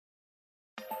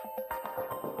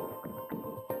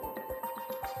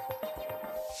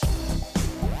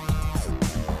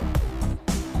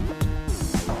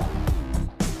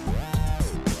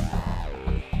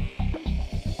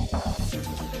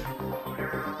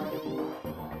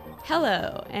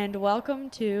Hello, and welcome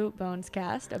to Bones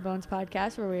Cast, a Bones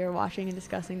podcast where we are watching and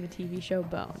discussing the TV show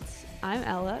Bones. I'm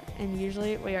Ella, and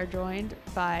usually we are joined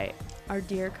by our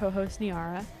dear co-host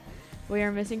Niara. We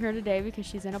are missing her today because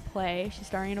she's in a play. She's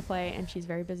starring in a play, and she's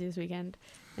very busy this weekend,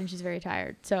 and she's very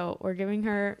tired. So we're giving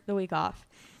her the week off,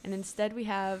 and instead we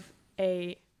have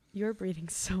a... You're breathing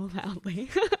so loudly.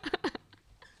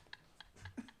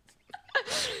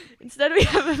 Instead, we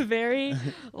have a very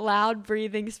loud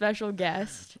breathing special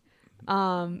guest. Do you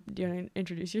want to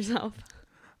introduce yourself?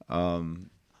 I'm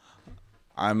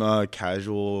a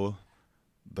casual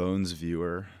Bones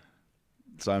viewer,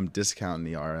 so I'm Discount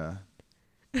Niara.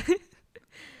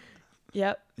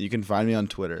 Yep. You can find me on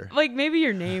Twitter. Like, maybe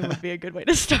your name would be a good way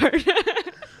to start.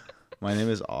 My name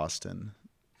is Austin.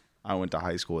 I went to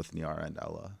high school with Niara and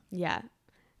Ella. Yeah.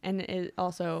 And it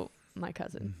also my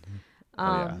cousin.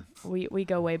 Yeah. We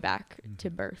go way back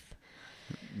to birth.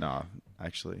 No,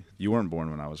 actually, you weren't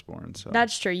born when I was born. So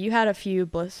That's true. You had a few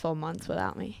blissful months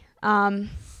without me.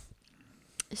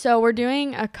 So we're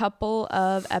doing a couple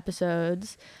of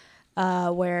episodes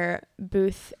where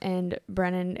Booth and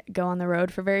Brennan go on the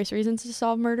road for various reasons to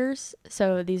solve murders.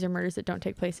 So these are murders that don't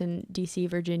take place in DC,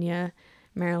 Virginia,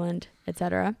 Maryland,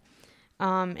 etc.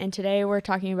 And today we're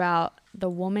talking about the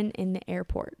woman in the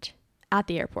airport, at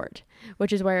the airport,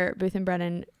 which is where Booth and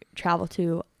Brennan travel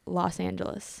to Los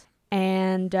Angeles.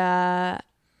 And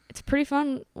it's a pretty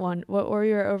fun one. What were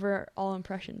your overall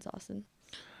impressions, Austin?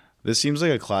 This seems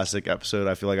like a classic episode.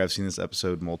 I feel like I've seen this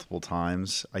episode multiple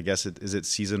times. I guess is it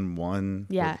season 1?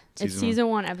 Yeah, it's season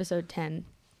 1, episode 10.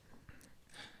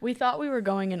 We thought we were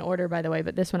going in order, by the way,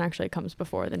 but this one actually comes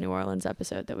before the New Orleans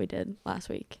episode that we did last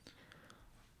week.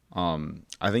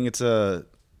 I think it's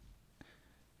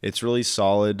really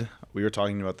solid. We were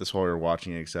talking about this while we were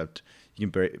watching it, except you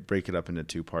can break it up into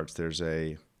two parts. There's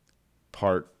a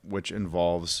part which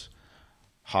involves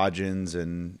Hodgins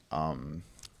and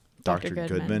Dr.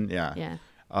 Goodman. Yeah.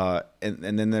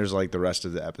 And then there's like the rest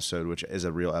of the episode, which is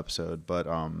a real episode. But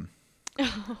Austin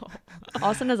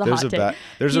has a hot take.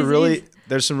 There's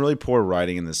some really poor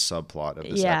writing in this subplot of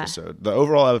this episode. The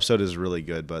overall episode is really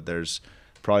good, but there's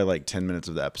probably like 10 minutes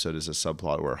of the episode is a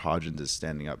subplot where Hodgins is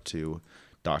standing up to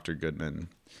Dr. Goodman.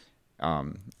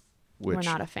 Which we're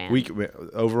not a fan.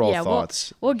 Overall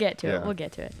thoughts. We'll get to it. We'll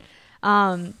get to it.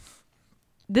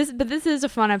 This is a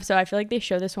fun episode. I feel like they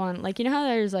show this one, like, you know how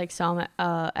there's like some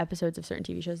episodes of certain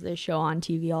TV shows they show on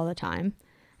TV all the time.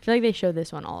 I feel like they show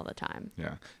this one all the time.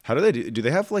 Yeah. How do they do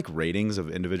they have like ratings of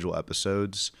individual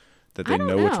episodes that they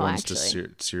know which ones to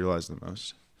serialize the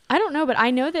most? I don't know, but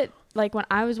I know that like when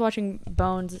I was watching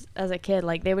Bones as a kid,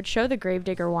 like they would show the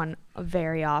Gravedigger one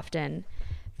very often.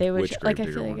 They would I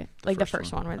feel like the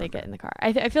first one where they get in the car.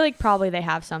 I feel like probably they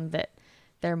have some that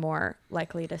they're more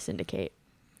likely to syndicate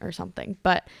or something.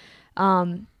 But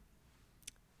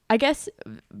I guess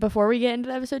before we get into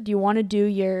the episode, do you want to do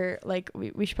your, like,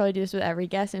 we should probably do this with every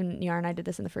guest, and Niara and I did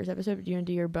this in the first episode, but do you want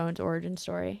to do your Bones origin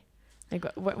story? Like,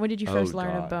 when did you first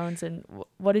learn of Bones, and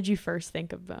what did you first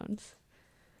think of Bones?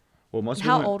 Well,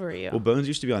 how old were you? Well, Bones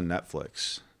used to be on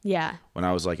Netflix. Yeah. When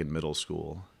I was like in middle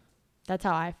school. That's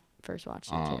how I first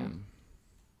watched it too.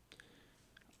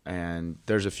 And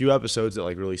there's a few episodes that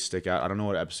like really stick out. I don't know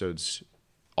what episodes,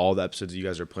 all the episodes you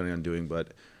guys are planning on doing,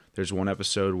 but there's one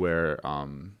episode where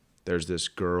there's this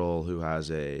girl who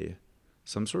has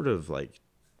some sort of like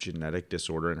genetic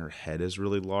disorder and her head is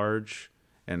really large,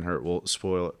 and am I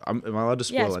allowed to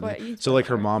spoil it? So like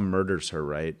her mom murders her,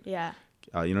 right? Yeah.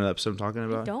 You know the episode I'm talking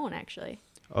about? I don't actually.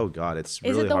 Oh God, it's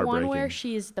really heartbreaking. Is it the one where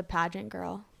she's the pageant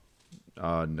girl?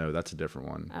 No, that's a different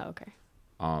one. Oh, okay.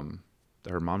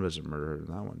 Her mom doesn't murder her in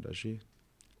that one, does she?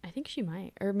 I think she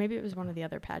might, or maybe it was one of the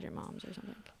other pageant moms or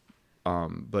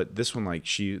something. But this one, like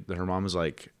her mom is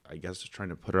like, I guess, trying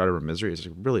to put her out of her misery. It's a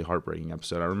really heartbreaking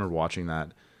episode. I remember watching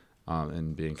that,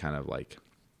 and being kind of like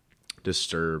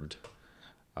disturbed.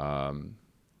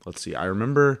 Let's see. I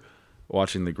remember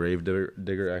watching the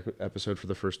Gravedigger episode for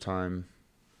the first time,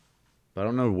 but I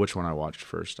don't know which one I watched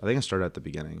first. I think I started at the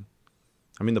beginning.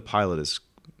 I mean, the pilot is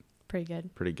pretty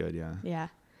good. Pretty good, yeah. Yeah,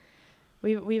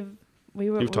 we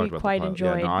quite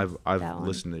enjoyed. Yeah, no, I've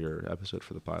listened to your episode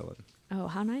for the pilot. Oh,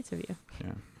 how nice of you.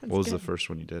 Yeah, what was the first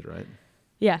one you did, right?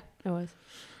 Yeah, it was.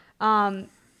 And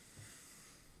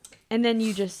then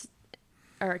you just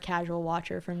are a casual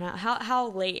watcher from now. How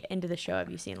late into the show have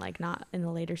you seen? Like, not in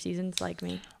the later seasons, like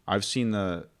me. I've seen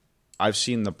the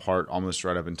part almost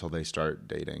right up until they start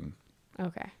dating.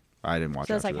 Okay. I didn't watch.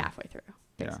 So it's like halfway through.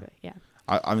 Basically. Yeah.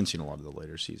 I haven't seen a lot of the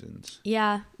later seasons.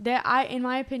 Yeah, in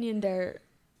my opinion, they're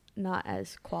not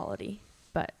as quality,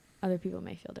 but other people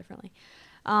may feel differently.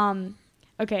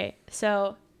 Okay,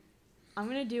 so I'm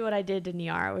gonna do what I did to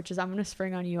Niara, which is I'm gonna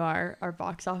spring on you our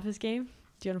box office game.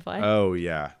 Do you want to play? Oh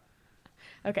yeah.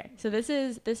 Okay, so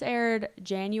this aired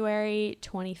January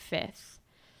 25th,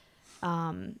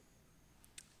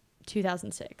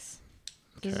 2006.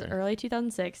 This is early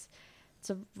 2006. It's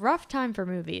a rough time for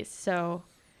movies. So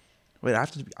wait, I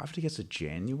have to guess the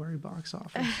January box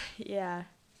office. Yeah.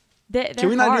 Can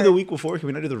we not do the week before? Can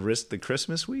we not do the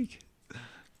Christmas week?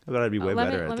 I thought I'd be way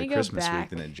better at the Christmas week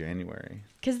than at January.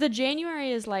 Because the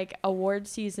January is like award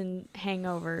season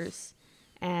hangovers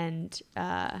and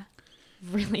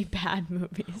really bad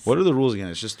movies. What are the rules again?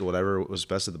 It's just whatever was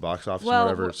best at the box office and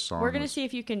whatever song. We're going to see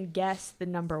if you can guess the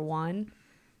number one.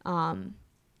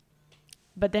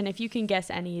 But then if you can guess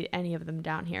any of them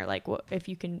down here, like if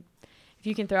you can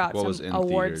throw out some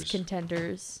awards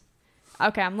contenders.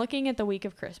 Okay, I'm looking at the week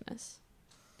of Christmas.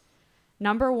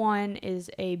 Number one is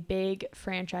a big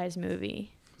franchise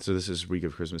movie. So this is week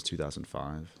of Christmas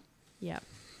 2005. Yep.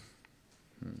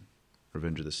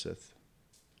 Revenge of the Sith.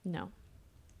 No.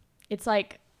 It's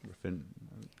like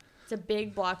it's a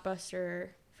big blockbuster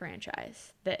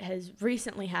franchise that has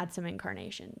recently had some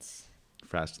incarnations.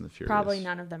 Fast and the Furious. Probably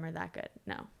none of them are that good.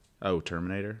 No. Oh,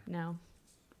 Terminator? No.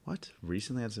 What?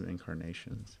 Recently had some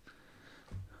incarnations.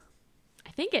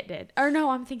 I think it did. Or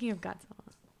no, I'm thinking of Godzilla.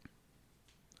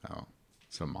 Oh.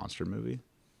 It's a monster movie?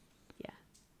 Yeah.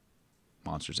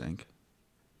 Monsters, Inc.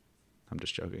 I'm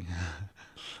just joking.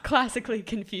 Classically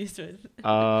confused with.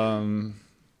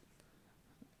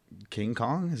 King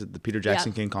Kong? Is it the Peter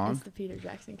Jackson King Kong? It's the Peter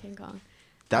Jackson King Kong.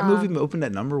 That movie opened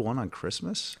at number one on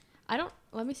Christmas?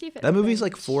 Let me see if it That movie's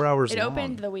like 4 hours long. It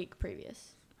opened the week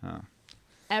previous. Oh.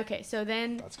 Okay, so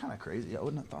then. That's kind of crazy. I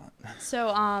wouldn't have thought.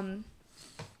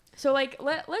 So like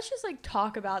let's just like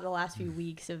talk about the last few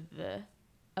weeks of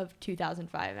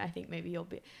 2005. I think maybe you'll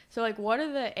be. So like what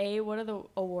are the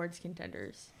awards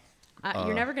contenders?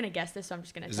 You're never going to guess this, so I'm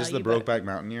just going to tell you. Is this the Brokeback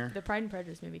Mountain year? The Pride and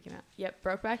Prejudice movie came out. Yep,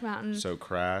 Brokeback Mountain. So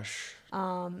Crash.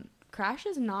 Crash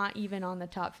is not even on the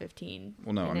top 15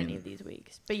 any of these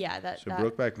weeks. But yeah,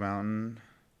 Brokeback Mountain.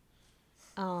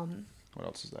 What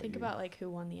else is that Think year? about like who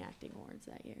won the acting awards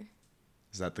that year.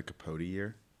 Is that the Capote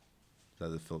year? Is that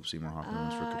the Philip Seymour Hoffman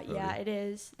ones for Capote? Yeah, it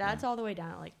is. That's all the way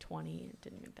down at like 20. It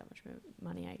didn't make that much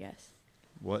money, I guess.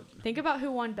 What? Think about who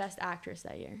won Best Actress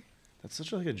that year. That's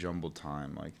such like a jumbled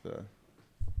time, like the.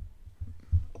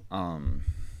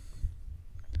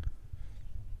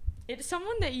 It's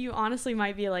someone that you honestly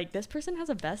might be like, this person has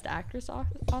a Best Actress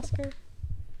Oscar.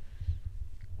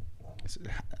 Is it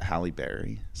Halle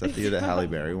Berry? Is that the year that Halle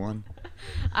Berry won?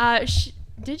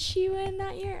 Did she win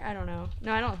that year? I don't know.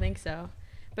 No, I don't think so.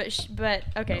 But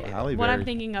okay. No, what I'm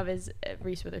thinking of is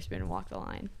Reese Witherspoon and Walk the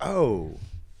Line. Oh.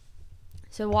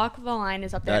 So Walk the Line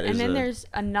is up there, and then there's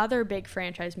another big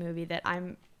franchise movie that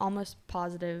I'm almost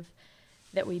positive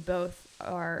that we both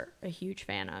are a huge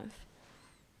fan of,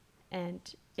 and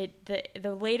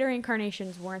the later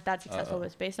incarnations weren't that successful. But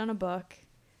it's based on a book.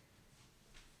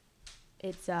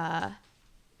 It's got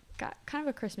kind of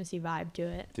a Christmassy vibe to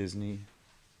it. Disney.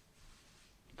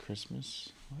 Christmas?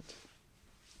 What?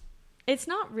 It's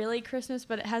not really Christmas,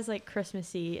 but it has like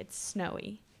Christmassy. It's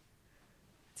snowy.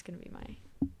 It's gonna be my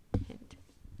hint.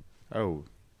 Oh,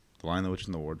 The Lion, the Witch,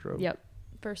 and the Wardrobe. Yep,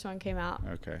 first one came out.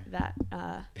 Okay. That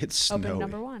it's snowy. Opened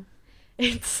number one.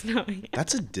 It's snowy.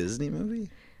 That's a Disney movie?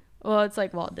 Well, it's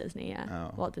like Walt Disney, yeah.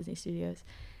 Oh. Walt Disney Studios.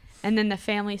 And then The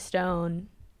Family Stone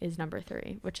is number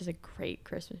 3, which is a great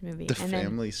Christmas movie. The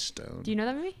Family Stone. Do you know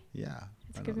that movie? Yeah.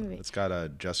 It's a good movie. It's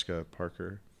got Jessica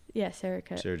Parker. Yeah, Sarah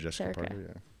Jessica Parker,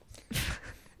 yeah.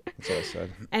 That's what I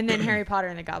said. And then Harry Potter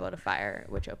and the Goblet of Fire,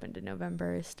 which opened in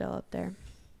November, is still up there.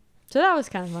 So that was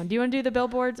kind of fun. Do you want to do the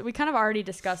billboards? We kind of already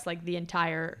discussed like the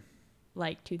entire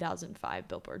like 2005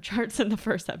 Billboard charts in the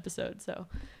first episode, so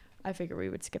I figure we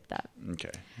would skip that.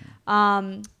 Okay.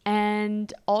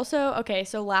 And also, okay,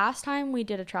 so last time we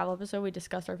did a travel episode, we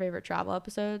discussed our favorite travel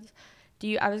episodes.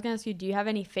 I was going to ask you, do you have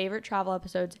any favorite travel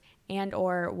episodes, and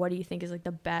or what do you think is like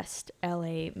the best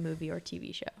LA movie or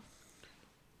TV show?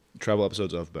 Travel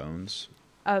episodes of Bones?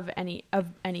 Of any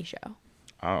show.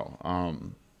 Oh,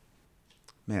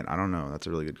 man, I don't know. That's a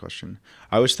really good question.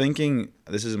 I was thinking,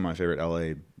 this isn't my favorite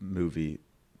LA movie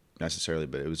necessarily,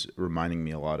 but it was reminding me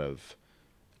a lot of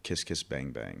Kiss Kiss Bang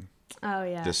Bang. Oh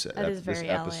yeah, that is very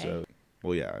episode. LA.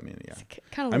 Well, yeah, I mean, yeah.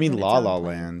 Kind of. I mean, La La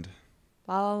Land.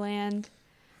 La La Land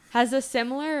has a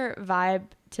similar vibe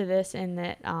to this in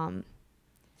that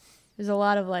there's a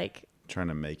lot of like trying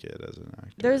to make it as an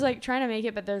actor. There's like trying to make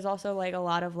it, but there's also like a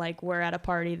lot of like we're at a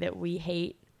party that we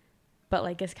hate, but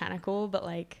like it's kind of cool, but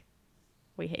like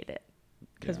we hate it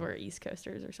because we're East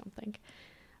Coasters or something.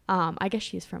 I guess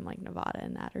she's from like Nevada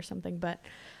and that or something, but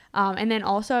And then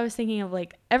also I was thinking of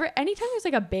like anytime there's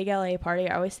like a big LA party,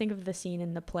 I always think of the scene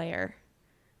in The Player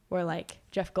where like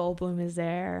Jeff Goldblum is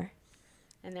there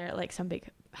and they're at like some big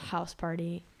house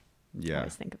party. I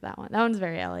always think of that one. That one's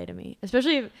very LA to me,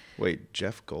 especially. Wait,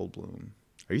 Jeff Goldblum.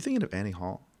 Are you thinking of Annie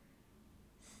Hall?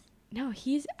 No,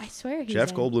 I swear he's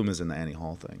Jeff Goldblum is in the Annie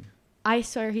Hall thing. I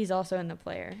swear he's also in The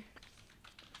Player.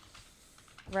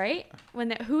 Right?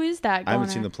 Who is that? I haven't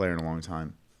seen The Player in a long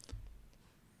time.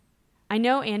 I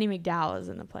know Annie McDowell is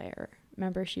in The Player.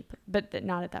 Remember but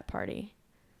not at that party.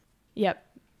 Yep.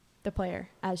 The Player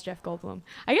as Jeff Goldblum.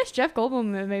 I guess Jeff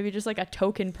Goldblum may be just like a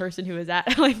token person who was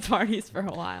at like parties for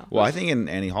a while. Well, I think in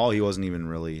Annie Hall he wasn't even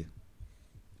really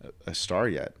a star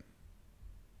yet.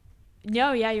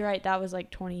 No, yeah, you're right. That was like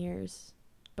 20 years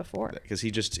before. Because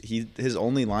his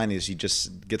only line is he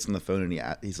just gets on the phone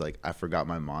and he's like, I forgot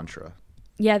my mantra.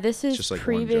 Yeah, this is it's just like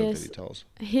previous. one joke that he tells.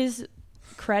 His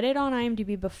credit on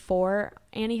IMDb before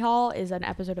Annie Hall is an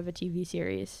episode of a TV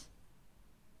series.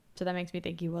 So that makes me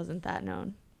think he wasn't that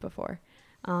known before.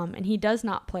 And he does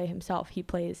not play himself. He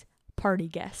plays party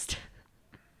guest.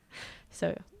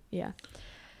 So, yeah.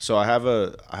 So I have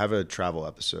a travel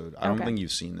episode. I don't think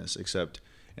you've seen this, except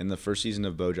in the first season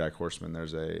of BoJack Horseman,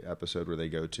 there's a episode where they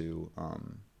go to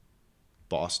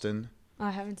Boston. I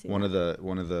haven't seen one of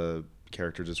the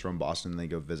characters is from Boston, and they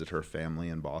go visit her family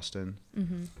in Boston.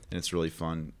 Mm-hmm. And it's really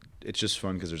fun. It's just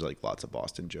fun because there's like lots of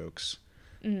Boston jokes.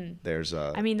 Mm. There's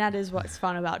I mean, that is what's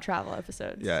fun about travel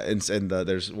episodes. Yeah, and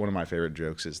there's one of my favorite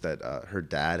jokes is that her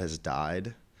dad has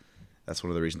died. That's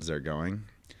one of the reasons they're going.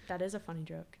 That is a funny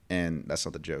joke. And that's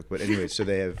not the joke, but anyway, so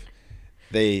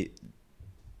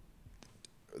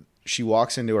she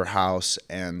walks into her house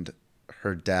and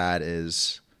her dad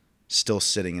is still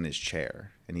sitting in his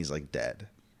chair and he's like dead,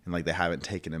 and like they haven't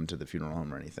taken him to the funeral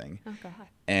home or anything. Oh God.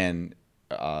 And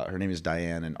her name is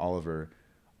Diane, and all of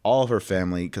her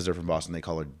family, because they're from Boston, they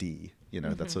call her D.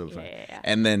 Mm-hmm. That's sort of funny. Yeah.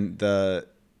 And then the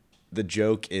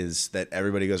joke is that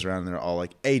everybody goes around and they're all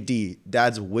like, "Hey D,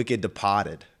 Dad's wicked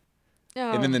departed."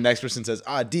 Oh. And then the next person says,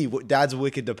 D, Dad's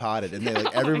wicked departed. And they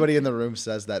like everybody in the room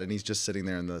says that, and he's just sitting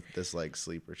there in this like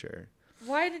sleeper chair.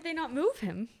 Why did they not move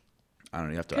him? I don't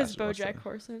know. You have to ask. Because BoJack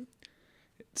Horseman.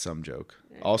 Some joke.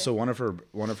 Okay. Also, one of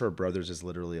her brothers is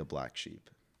literally a black sheep.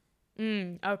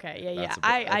 Okay. Yeah.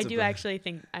 I do actually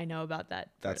think I know about that.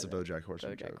 That's a BoJack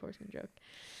Horseman joke.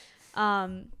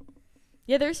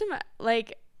 Yeah, there's some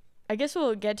like, I guess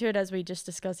we'll get to it as we just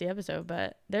discuss the episode,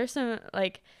 but there's some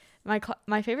like,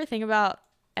 my favorite thing about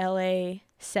LA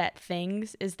set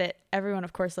things is that everyone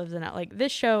of course lives in it. Like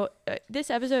this show, this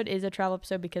episode is a travel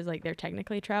episode because like they're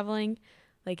technically traveling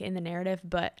like in the narrative,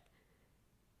 but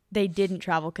they didn't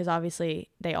travel because obviously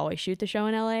they always shoot the show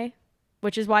in LA,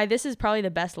 which is why this is probably the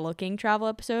best looking travel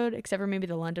episode, except for maybe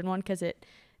the London one because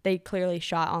they clearly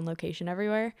shot on location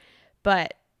everywhere.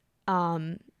 But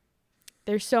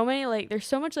there's so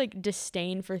much like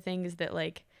disdain for things that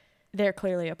like they're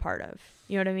clearly a part of.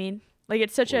 You know what I mean? Like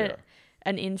it's such an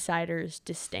insider's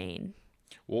disdain.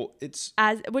 Well, it's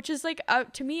which is like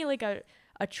to me like a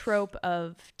trope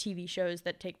of TV shows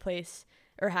that take place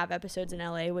or have episodes in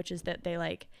LA, which is that they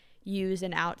like use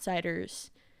an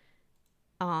outsider's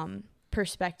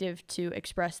perspective to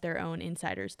express their own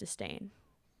insider's disdain.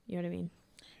 You know what I mean?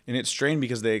 And it's strange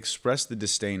because they express the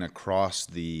disdain across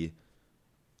the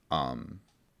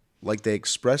like they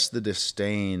express the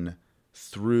disdain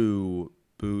through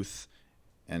Booth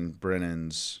and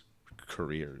Brennan's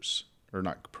careers, or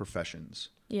not professions.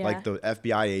 Yeah. Like the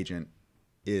FBI agent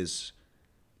is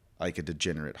like a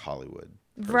degenerate Hollywood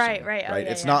person, right. Oh, yeah,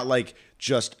 it's not like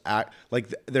just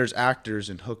there's actors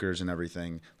and hookers and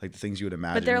everything, like the things you would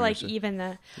imagine. But they're like even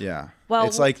the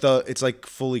it's like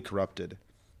fully corrupted.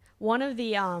 One of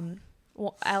the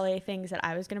LA things that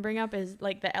I was going to bring up is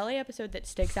like the LA episode that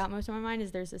sticks out most in my mind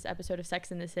is there's this episode of Sex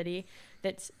and the City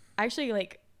that's actually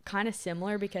like kind of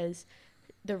similar because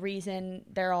the reason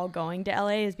they're all going to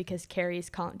LA is because Carrie's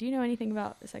column. Do you know anything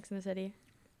about Sex and the City?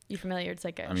 You familiar? It's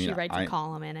like she writes a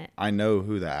column in it. I know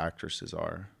who the actresses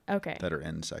are. Okay. That are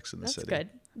in Sex and the City. That's good.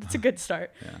 That's a good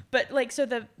start. Yeah. But like, so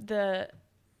the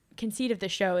conceit of the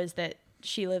show is that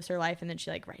she lives her life and then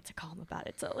she like writes a column about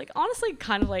it. So like honestly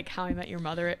kind of like How I Met Your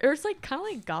Mother, or it's like kind of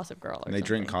like Gossip Girl or something. They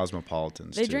drink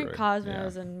Cosmopolitans They drink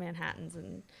Cosmos and Manhattans,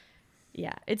 and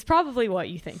yeah, it's probably what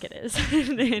you think it is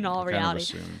in all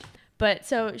reality. But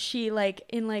so she like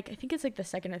in like I think it's like the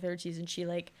second or third season, she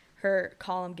like her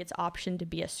column gets optioned to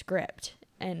be a script,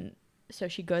 and so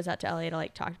she goes out to LA to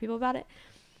like talk to people about it.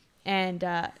 And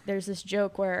there's this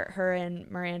joke where her and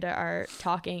Miranda are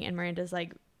talking, and Miranda's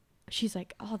like, she's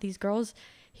like, oh, these girls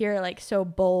here are like so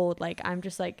bold. Like I'm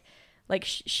just like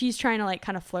she's trying to like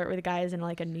kind of flirt with guys in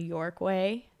like a New York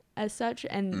way. as such,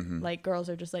 and like girls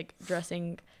are just like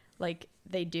dressing like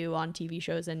they do on TV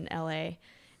shows in LA,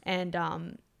 and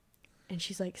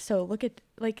she's like, so look at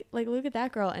look at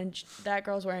that girl, and that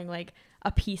girl's wearing like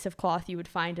a piece of cloth you would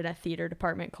find in a theater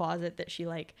department closet that she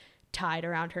like tied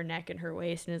around her neck and her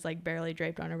waist and is like barely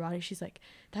draped on her body. She's like,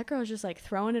 that girl's just like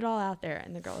throwing it all out there.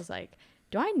 And the girl was like,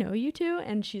 do I know you two?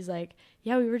 And she's like,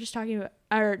 yeah, we were just talking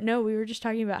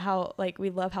about how like we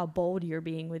love how bold you're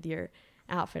being with your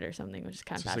outfit or something, which is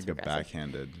kind of just like a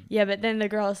backhanded. Yeah, but then the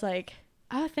girl's like,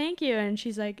 oh, thank you. And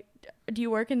she's like, do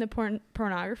you work in the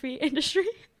pornography industry?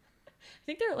 I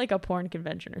think they're at like a porn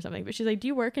convention or something, but she's like, do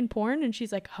you work in porn? And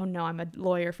she's like, oh no, I'm a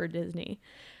lawyer for Disney,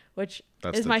 which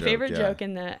is my favorite joke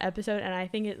in the episode. And I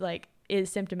think it like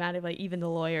is symptomatic. Like even the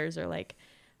lawyers are like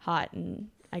hot, and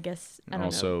I guess I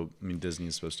don't know. I mean, Disney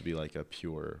is supposed to be like a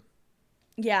pure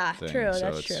thing, true. So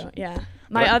that's true. Yeah.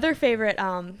 My other favorite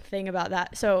thing about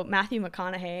that. So Matthew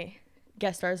McConaughey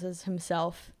guest stars as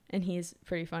himself, and he's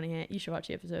pretty funny. You should watch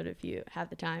the episode if you have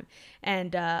the time.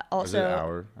 And also, is it an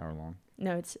hour long?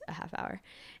 No, it's a half hour.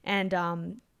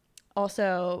 And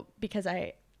also because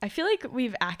I feel like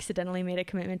we've accidentally made a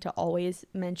commitment to always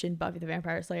mention Buffy the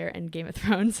Vampire Slayer and Game of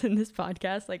Thrones in this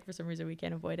podcast. Like for some reason we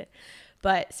can't avoid it.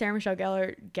 But Sarah Michelle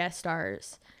Gellar guest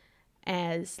stars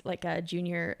as like a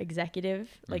junior executive,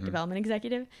 like development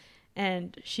executive.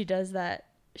 And she does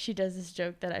this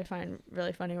joke that I find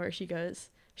really funny where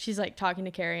she's like talking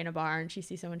to Carrie in a bar and she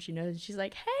sees someone she knows and she's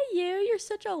like, hey, you're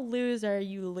such a loser,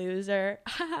 you loser.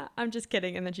 I'm just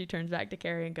kidding. And then she turns back to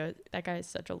Carrie and goes, that guy is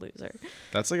such a loser.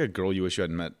 That's like a girl you wish you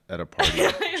had met at a party.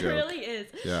 It joke. Really is.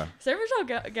 Yeah. Sarah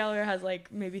Michelle Gellar has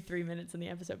like maybe 3 minutes in the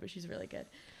episode, but she's really good.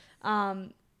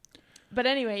 But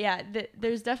anyway, yeah,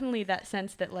 there's definitely that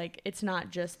sense that like it's not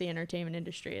just the entertainment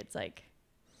industry. It's like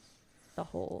the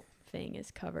whole thing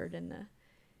is covered in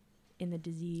the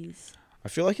disease. I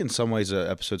feel like in some ways the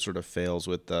episode sort of fails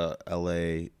with the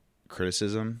LA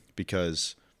criticism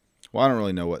because, well, I don't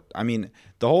really know what, I mean,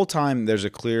 the whole time there's a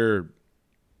clear,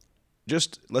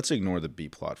 just let's ignore the B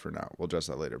plot for now. We'll address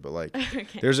that later. But like, okay.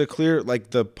 There's a clear, like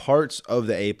the parts of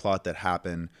the A plot that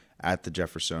happen at the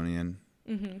Jeffersonian,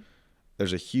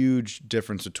 there's a huge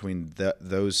difference between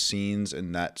those scenes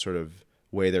and that sort of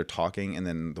way they're talking and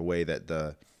then the way that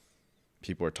the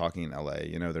people are talking in LA,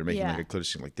 you know, they're making like a clear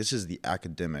scene. Like this is the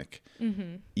academic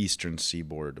Eastern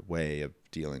Seaboard way of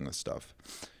dealing with stuff.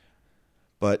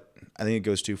 But I think it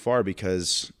goes too far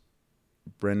because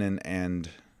Brennan and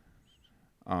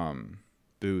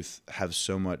Booth have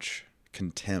so much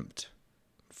contempt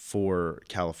for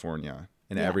California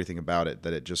and everything about it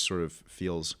that it just sort of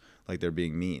feels like they're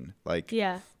being mean. Like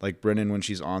Brennan when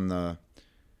she's on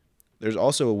there's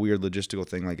also a weird logistical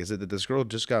thing. Like, is it that this girl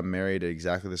just got married at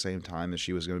exactly the same time as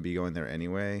she was going to be going there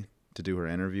anyway to do her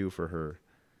interview for her?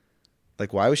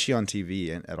 Like, why was she on TV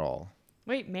at all?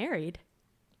 Wait, married?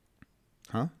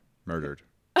 Huh? Murdered.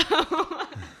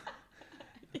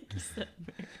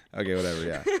 Okay,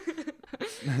 whatever.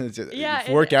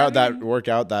 Yeah. Work out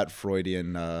that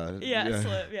Freudian.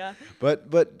 Slip. Yeah. But.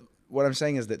 What I'm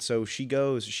saying is that so she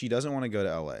doesn't want to go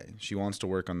to LA. She wants to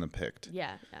work on the Pict.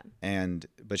 Yeah.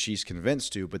 But she's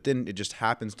convinced to, but then it just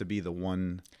happens to be the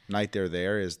one night they're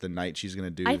there is the night she's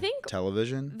going to do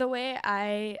television. The way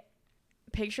I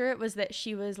picture it was that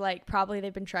she was like, probably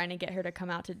they've been trying to get her to come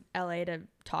out to LA to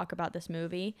talk about this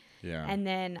movie. Yeah. And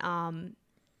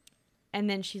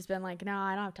then she's been like, no,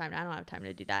 I don't have time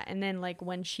to do that. And then like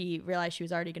when she realized she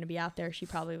was already going to be out there, she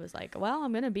probably was like, well,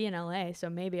 I'm going to be in LA, so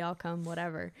maybe I'll come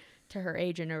whatever to her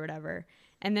agent or whatever.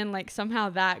 And then like somehow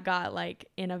that got like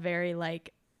in a very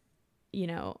like, you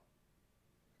know,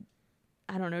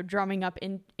 I don't know, drumming up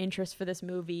interest for this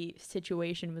movie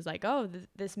situation was like, oh,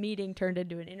 this meeting turned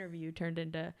into an interview, turned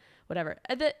into whatever.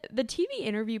 The TV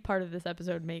interview part of this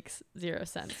episode makes zero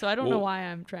sense. So I don't know why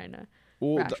I'm trying to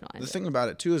rationalize the thing about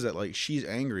it too is that like she's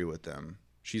angry with them.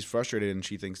 She's frustrated and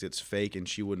she thinks it's fake and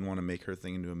she wouldn't want to make her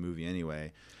thing into a movie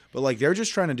anyway. But like they're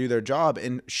just trying to do their job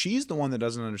and she's the one that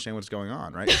doesn't understand what's going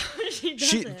on, right?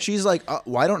 She's like,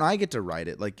 why don't I get to write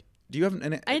it? Like, do you have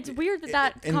it's weird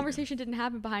that conversation didn't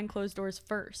happen behind closed doors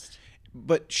first.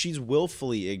 But she's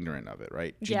willfully ignorant of it,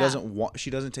 right? She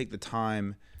doesn't take the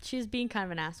time. She's being kind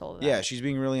of an asshole. She's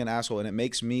being really an asshole and it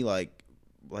makes me like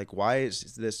why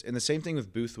is this? And the same thing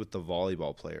with Booth with the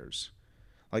volleyball players.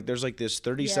 Like there's like this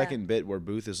 30-second bit where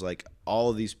Booth is like, all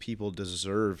of these people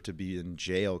deserve to be in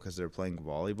jail because they're playing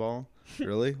volleyball.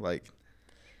 Really? Like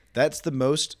that's the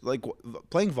most like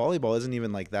playing volleyball isn't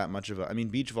even like that much of a. I mean,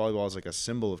 beach volleyball is like a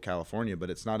symbol of California, but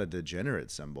it's not a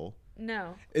degenerate symbol.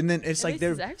 No. And then it's like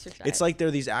it's like they're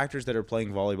these actors that are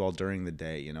playing volleyball during the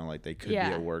day. You know, like they could be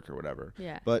at work or whatever.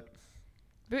 Yeah. But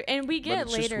And we get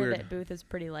it's just later weird. that Booth is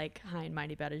pretty like high and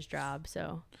mighty about his job,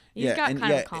 so Yeah, got and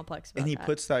kind of yeah, a complex about and he that.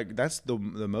 puts that's the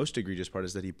most egregious part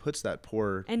is that he puts that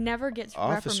poor And never gets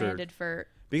officer- reprimanded for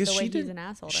because the way she he's an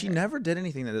asshole to she her. never did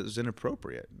anything that was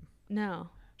inappropriate. No.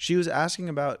 She was asking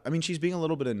about, I mean, she's being a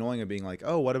little bit annoying and being like,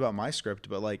 oh, what about my script?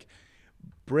 But like,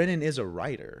 Brennan is a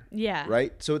writer. Yeah.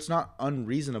 Right? So it's not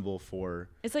unreasonable for.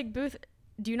 It's like, Booth,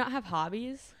 do you not have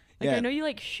hobbies? Like, Yeah. I know you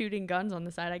like shooting guns on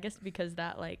the side. I guess because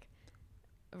that like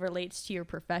relates to your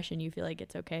profession, you feel like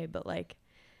it's okay. But like,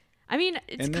 I mean,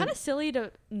 it's And then- kind of silly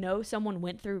to know someone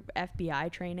went through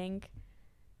FBI training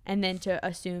and then to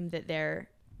assume that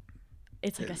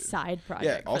it's like a side project.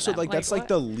 Yeah. for Also, them. like that's like what?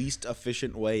 the least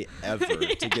efficient way ever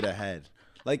to get ahead.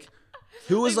 Like,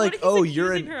 who was what like, he's oh,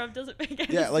 you're accusing an her of doesn't make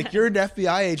any yeah, like sense. you're an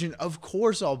FBI agent. Of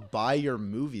course, I'll buy your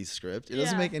movie script. It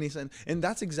doesn't Yeah. make any sense, and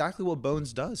that's exactly what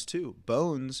Bones does too.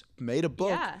 Bones made a book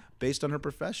Yeah. based on her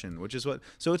profession, which is what.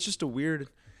 So it's just a weird.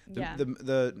 Yeah.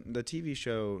 The TV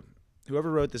show, whoever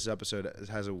wrote this episode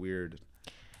has a weird.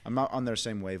 I'm not on their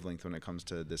same wavelength when it comes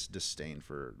to this disdain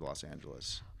for Los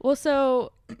Angeles. Well,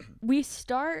 so we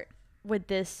start with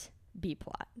this B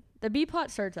plot. The B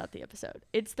plot starts out the episode.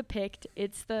 It's the Pict.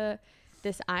 It's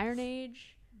this Iron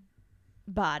Age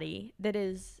body that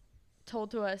is told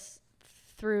to us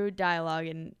through dialogue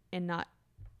and not.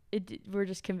 We're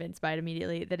just convinced by it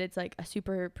immediately that it's like a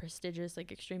super prestigious,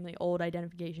 like extremely old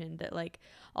identification that like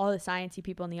all the sciencey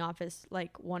people in the office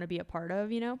like want to be a part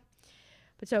of, you know.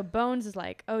 But so Bones is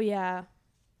like, oh yeah,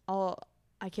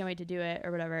 I can't wait to do it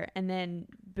or whatever. And then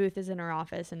Booth is in her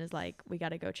office and is like, we got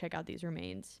to go check out these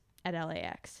remains at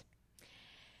LAX.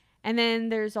 And then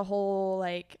there's a whole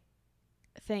like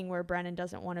thing where Brennan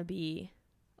doesn't want to be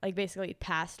like basically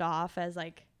passed off as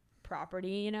like property,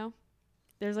 you know?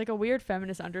 There's like a weird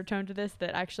feminist undertone to this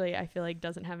that actually I feel like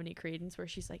doesn't have any credence, where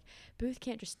she's like, Booth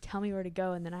can't just tell me where to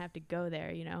go and then I have to go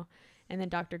there, you know? And then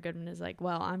Dr. Goodman is like,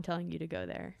 well, I'm telling you to go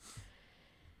there.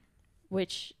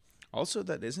 Which Also,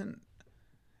 that isn't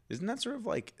that sort of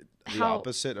like the How-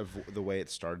 opposite of the way it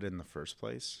started in the first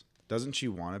place? Doesn't she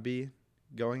want to be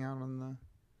going out on the?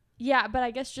 yeah, but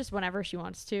I guess just whenever she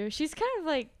wants to. She's kind of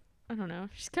like, I don't know,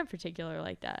 she's kind of particular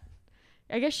like that.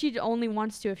 I guess she only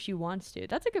wants to if she wants to.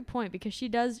 That's a good point, because she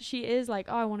is like,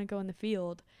 oh, I want to go in the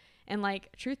field. And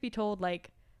like, truth be told,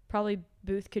 like probably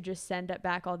Booth could just send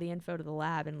back all the info to the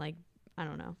lab and like, I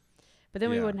don't know. But then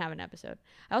we Yeah. wouldn't have an episode.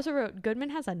 I also wrote, Goodman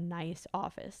has a nice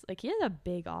office. Like, he has a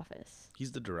big office.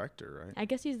 He's the director, right? I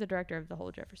guess he's the director of the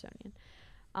whole Jeffersonian.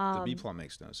 The B plot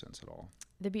makes no sense at all.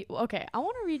 Okay, I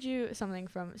want to read you something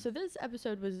from. So this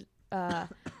episode was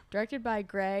directed by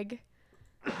Greg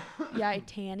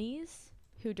Yaitanes,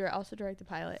 who also directed the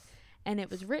pilot, and it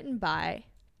was written by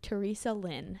Teresa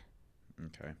Lynn.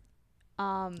 Okay.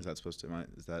 Is that supposed to?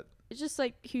 Is that? It's just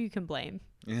like who you can blame.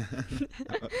 Yeah.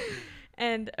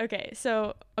 And okay,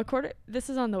 so this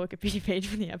is on the Wikipedia page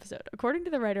for the episode. According to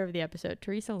the writer of the episode,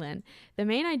 Teresa Lynn, the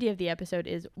main idea of the episode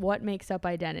is what makes up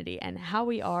identity and how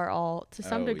we are all, to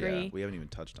some degree. Yeah. We haven't even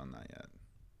touched on that yet.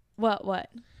 What?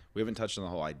 We haven't touched on the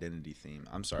whole identity theme.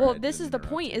 I'm sorry. Well, I this didn't is the interrupt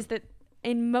point: you. is that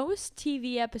in most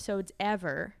TV episodes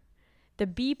ever, the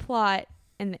B plot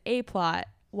and the A plot,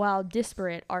 while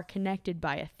disparate, are connected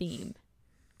by a theme,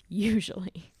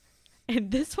 usually. And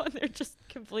this one, they're just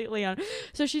completely on.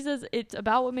 So she says it's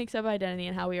about what makes up identity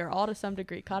and how we are all, to some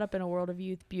degree, caught up in a world of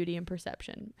youth, beauty, and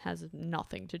perception. Has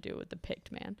nothing to do with the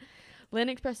Pict man. Lynn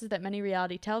expresses that many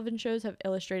reality television shows have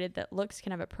illustrated that looks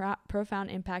can have a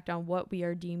profound impact on what we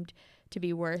are deemed to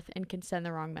be worth and can send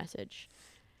the wrong message.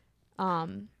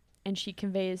 And she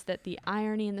conveys that the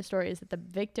irony in the story is that the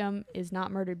victim is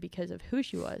not murdered because of who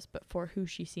she was, but for who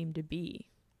she seemed to be,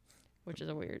 which is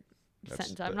a weird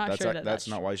sentence. I'm not sure that's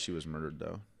not why she was murdered,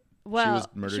 though. Well, she was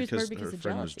murdered because her of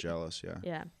friend was jealousy. jealous.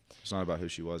 Yeah. Yeah. It's not about who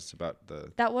she was. It's about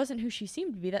the. That wasn't who she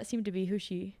seemed to be. That seemed to be who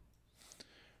she.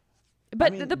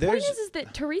 But mean, the point is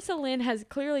that Teresa Lynn has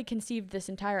clearly conceived this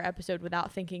entire episode without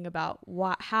thinking about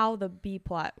how the B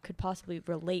plot could possibly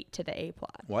relate to the A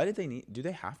plot. Why did they need? Do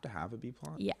they have to have a B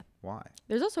plot? Yeah. Why?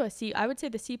 There's also a C. I would say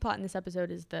the C plot in this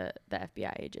episode is the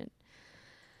FBI agent.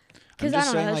 Because I'm I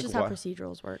just don't know. saying, That's like, just how why-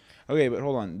 procedurals work. Okay, but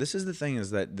hold on. This is the thing: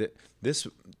 is that this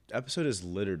episode is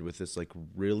littered with this like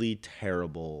really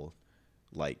terrible,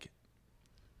 like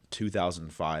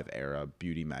 2005 era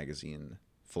beauty magazine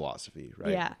philosophy,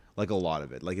 right? Yeah. Like a lot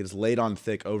of it. Like it's laid on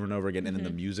thick over and over again, and then the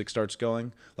music starts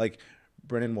going. Like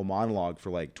Brennan will monologue for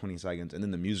like 20 seconds, and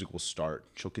then the music will start.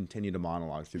 She'll continue to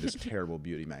monologue through this terrible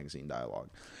beauty magazine dialogue,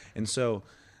 and so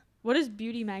What is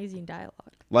beauty magazine dialogue?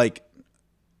 like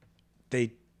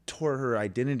they tore her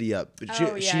identity up.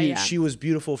 Oh, yeah. She was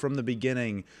beautiful from the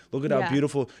beginning. Look at how Yeah.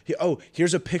 beautiful.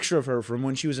 Here's a picture of her from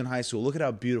when she was in high school. Look at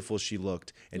how beautiful she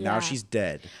looked, and now Yeah. she's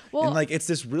dead. Well- and like it's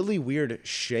this really weird,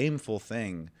 shameful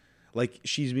thing. Like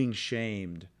she's being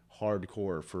shamed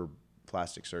hardcore for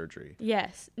plastic surgery.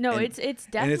 Yes. No, And- it's and it's-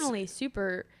 definitely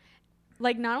super,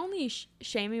 like, not only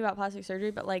shaming about plastic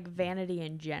surgery, but like vanity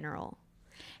in general.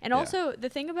 And Yeah. also the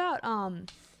thing about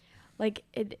like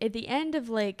at the end of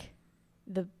like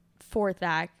the fourth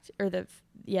act, or the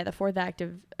fourth act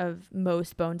of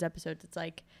most Bones episodes, it's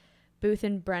like Booth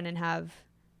and Brennan have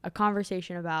a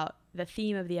conversation about the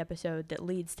theme of the episode that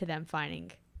leads to them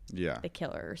finding Yeah. the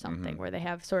killer or something, where they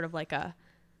have sort of like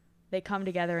they come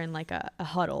together in like a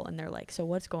huddle, and they're like, so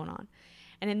what's going on?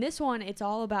 And in this one, it's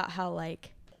all about how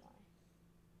like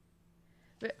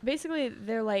basically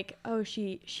they're like, oh,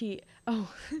 she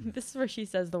this is where she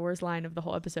says the worst line of the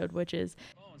whole episode, which is,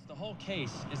 Bones, the whole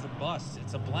case is a bust.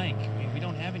 It's a blank. We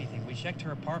don't have anything. We checked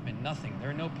her apartment. Nothing. There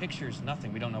are no pictures.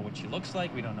 Nothing. We don't know what she looks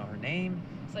like. We don't know her name.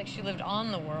 It's like she lived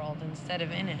on the world instead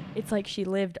of in it. it's like she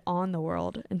lived on the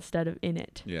world instead of in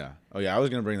it. Yeah. Oh yeah, I was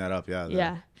gonna bring that up. Yeah.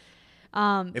 Yeah.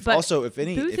 If But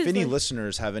any Booth is like-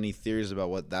 listeners have any theories about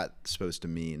what that's supposed to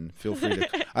mean, feel free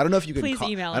to. I don't know if you can. Please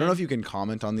email I don't know in. if you can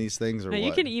comment on these things or No, what.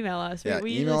 you can email us. Yeah,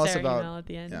 we email usually us say our about- email at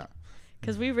the end. Yeah.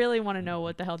 Because we really want to know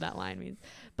what the hell that line means.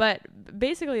 But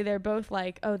basically, they're both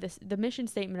like, oh, the mission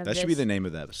statement of That this. should be the name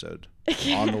of the episode.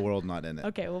 On the world, not in it.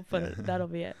 Okay, we'll put it. That'll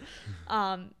be it.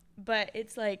 But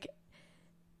it's like,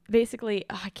 basically,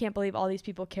 I can't believe all these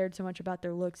people cared so much about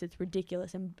their looks. It's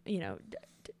ridiculous. And,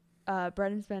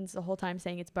 Brennan spends the whole time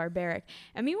saying it's barbaric.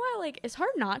 And meanwhile, like, it's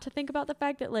hard not to think about the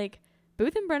fact that, like,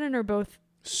 Booth and Brennan are both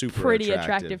Super pretty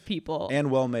attractive people.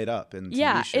 and well made up in the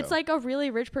yeah, TV show. it's like a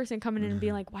really rich person coming in and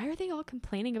being like, why are they all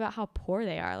complaining about how poor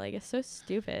they are? Like, it's so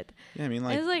stupid. Yeah, I mean,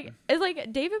 And like it's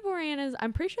like David Boreanaz,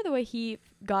 I'm pretty sure the way he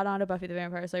got onto Buffy the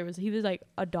Vampire Slayer was he was like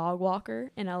a dog walker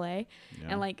in LA. Yeah.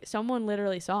 And like someone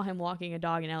literally saw him walking a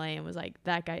dog in LA and was like,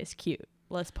 that guy is cute.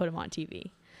 Let's put him on TV.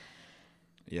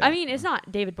 yeah. I mean, it's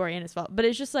not David Boreanaz's fault, but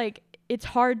it's just like, it's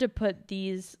hard to put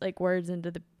these like words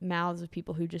into the mouths of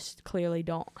people who just clearly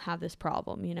don't have this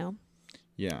problem, you know?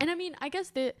 yeah. And I mean, I guess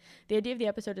the idea of the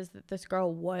episode is that this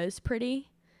girl was pretty,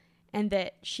 and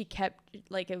that she kept,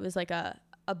 like, it was like a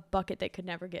bucket that could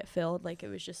never get filled. Like, it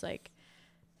was just like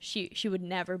she would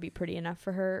never be pretty enough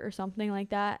for her or something like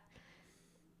that.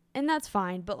 And that's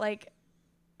fine, but like,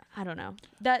 I don't know.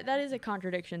 That is a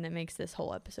contradiction that makes this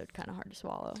whole episode kind of hard to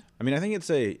swallow. I mean, I think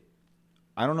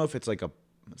I don't know if it's like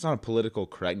it's not a political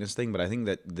correctness thing, but I think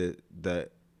that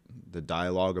the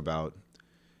dialogue about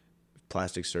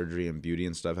plastic surgery and beauty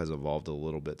and stuff has evolved a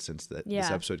little bit since this Yeah.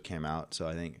 episode came out. So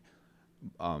I think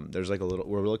there's like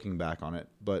we're looking back on it,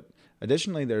 but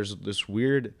additionally there's this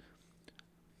weird,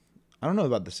 I don't know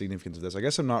about the significance of this. I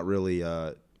guess I'm not really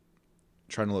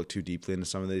trying to look too deeply into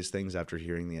some of these things after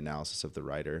hearing the analysis of the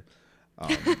writer.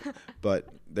 But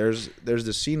there's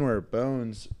this scene where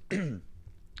Bones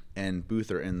and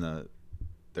Booth are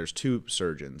there's two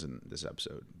surgeons in this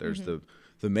episode. There's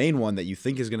the main one that you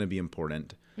think is going to be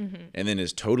important, and then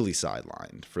is totally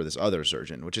sidelined for this other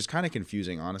surgeon, which is kind of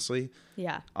confusing, honestly.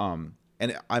 Yeah.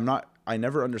 And I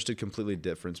never understood completely the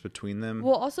difference between them.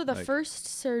 Well, also the like- first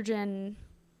surgeon,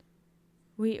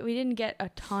 we didn't get a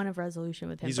ton of resolution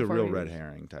with him. He's a before real we- red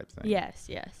herring type thing. Yes.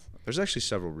 There's actually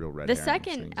several real red The herring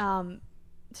second things.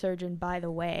 surgeon, by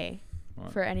the way,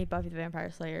 What? for any Buffy the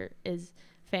Vampire Slayer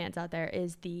fans out there,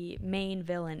 is the main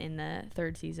villain in the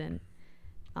third season,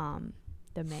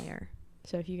 the mayor.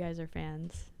 So if you guys are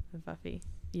fans of Buffy,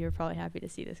 you're probably happy to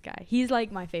see this guy. He's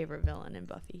like my favorite villain in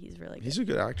Buffy. He's really good. He's a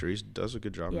good actor. He does a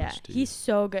good job in Yeah, this too. he's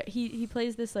so good. He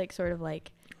plays this like sort of like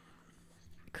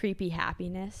creepy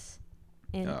happiness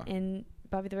in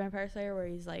Buffy the Vampire Slayer, where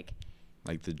he's like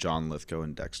the John Lithgow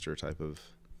and Dexter type of.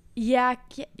 Yeah,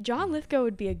 John Lithgow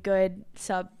would be a good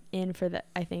sub in for that,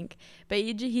 I think. But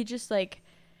he just like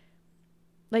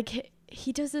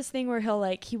he does this thing where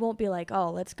he won't be like,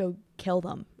 oh, let's go kill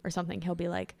them or something. He'll be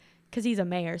like, because he's a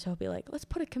mayor, so he'll be like, let's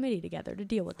put a committee together to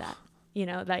deal with that. You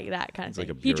know, that kind of It's thing.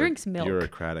 like a He drinks milk.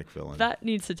 bureaucratic villain. That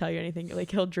needs to tell you anything. Like,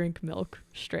 he'll drink milk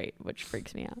straight, which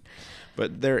freaks me out.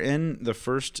 But they're in the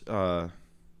first, the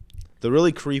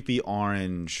really creepy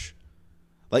orange,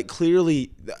 like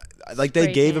clearly, like they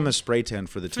Spray gave tan. him a spray tan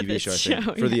for the For TV this show, I think,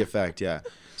 show, for the yeah. effect, yeah.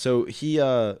 So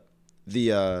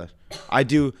I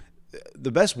do,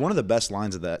 one of the best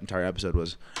lines of that entire episode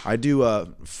was, I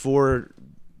do 4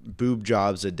 boob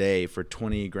jobs a day for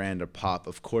 20 grand a pop.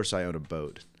 Of course I own a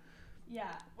boat. Yeah,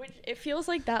 which it feels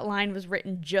like that line was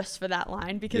written just for that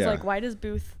line because, Yeah. like, why does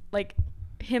Booth, like,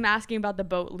 him asking about the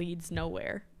boat leads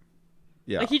nowhere?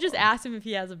 Yeah. Like he just asked him if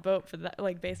he has a boat for that,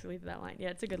 like basically for that line. Yeah,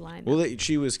 it's a good line. Well,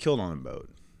 she was killed on a boat,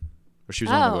 or she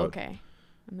was on a boat. Okay,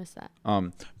 I missed that.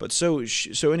 But so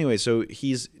anyway, so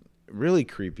he's really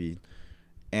creepy,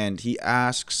 and he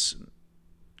asks,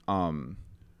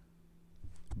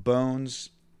 Bones.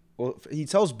 Well, he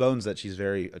tells Bones that she's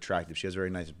very attractive. She has very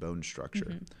nice bone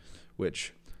structure,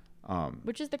 which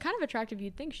is the kind of attractive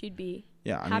you'd think she'd be.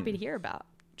 Yeah, happy to hear about.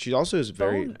 She also is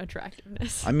very bone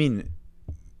attractiveness. I mean,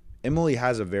 Emily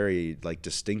has a very like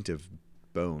distinctive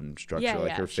bone structure. Yeah,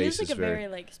 like her face she has like is a very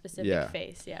like specific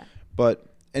face. Yeah. But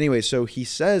anyway, so he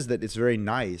says that it's very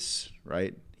nice,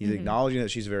 right? He's acknowledging that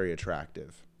she's very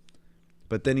attractive.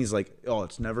 But then he's like, "Oh,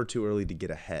 it's never too early to get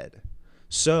ahead."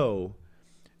 So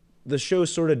the show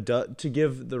sort of to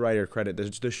give the writer credit,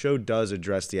 the show does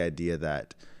address the idea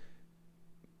that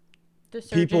The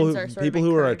people who are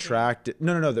encouraging. attractive,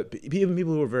 even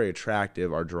people who are very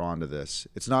attractive are drawn to this.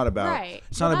 It's not about Right.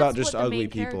 It's Well, not about that's just what the ugly main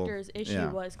people. character's issue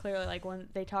was clearly like when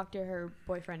they talked to her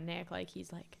boyfriend Nick, like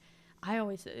he's like, I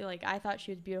always like I thought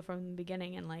she was beautiful from the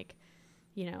beginning, and like,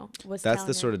 you know, was That's telling the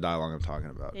her, sort of dialogue I'm talking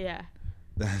about. yeah.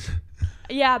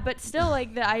 Yeah, but still,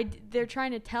 like they're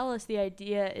trying to tell us the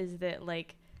idea is that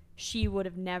like she would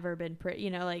have never been pretty, you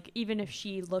know, like even if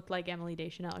she looked like Emily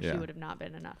Deschanel, she would have not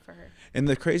been enough for her. And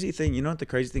the crazy thing, you know what the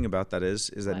crazy thing about that is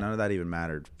that What? none of that even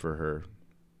mattered for her.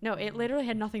 No, it literally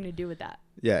had nothing to do with that.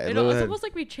 Yeah, It's almost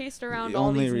like we chased around the all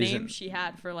only these reason- names she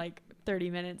had for like 30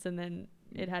 minutes, and then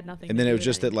it had nothing. And to then do it was with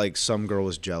just that anything. like some girl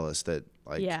was jealous that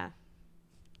like Yeah.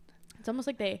 It's almost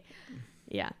like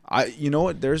yeah. you know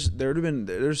what,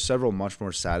 there's several much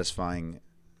more satisfying.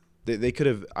 They could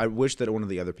have. I wish that one of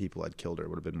the other people had killed her. It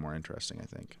would have been more interesting, I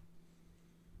think.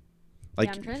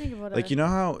 Like, I'm trying to think of what. Like you know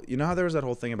how there was that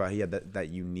whole thing about he had that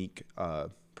unique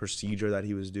procedure that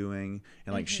he was doing,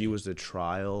 and like she was the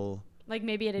trial. Like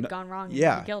maybe it had gone wrong. And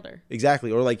Yeah, he killed her.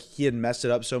 Exactly. Or like he had messed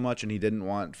it up so much, and he didn't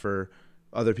want for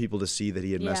other people to see that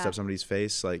he had messed Yeah. up somebody's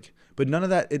face. Like, but none of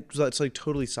that. It's like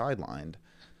totally sidelined.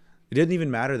 It didn't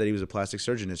even matter that he was a plastic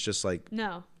surgeon. It's just like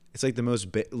No. it's like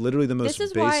literally the most This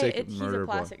is why basic he's murder. a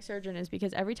plastic surgeon, is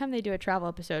because every time they do a travel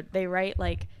episode, they write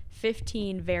like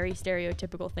 15 very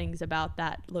stereotypical things about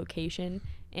that location,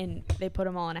 and they put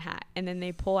them all in a hat, and then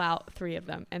they pull out 3 of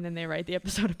them, and then they write the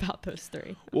episode about those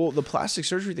 3. Well, the plastic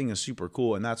surgery thing is super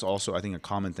cool, and that's also I think a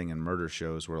common thing in murder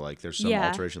shows where like there's some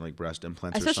alteration like breast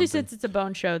implants, especially or something. since it's a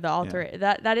bone show.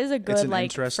 That is a good an like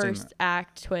interesting- first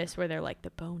act twist where they're like the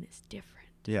bone is different.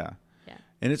 Yeah. Yeah.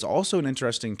 And it's also an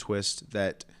interesting twist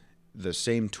that the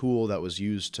same tool that was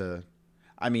used to,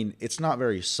 I mean, it's not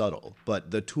very subtle,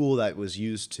 but the tool that was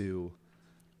used to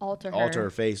Alter her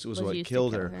face was what used to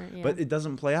killed kill her. yeah. But it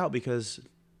doesn't play out because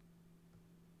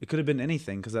it could have been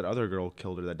anything because that other girl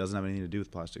killed her that doesn't have anything to do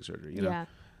with plastic surgery. You know? Yeah.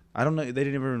 I don't know. They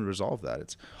didn't even resolve that.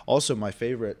 It's also my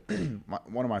favorite,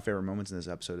 one of my favorite moments in this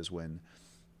episode is when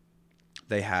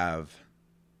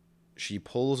she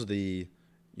pulls the,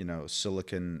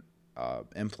 silicone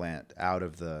implant out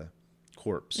of the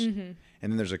corpse. And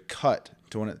then there's a cut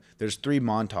to there's 3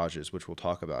 montages, which we'll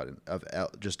talk about, of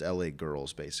just LA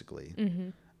girls, basically.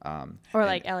 Or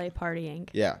like LA partying.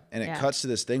 Yeah. And it Yeah. cuts to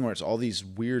this thing where it's all these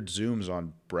weird zooms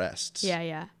on breasts.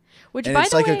 Yeah. Which, And by it's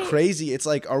the like way, a crazy, it's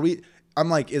like, I'm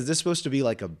like, is this supposed to be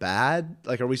like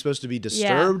are we supposed to be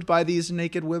disturbed by these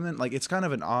naked women? Like, it's kind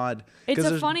of an odd.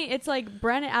 it's like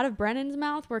out of Brennan's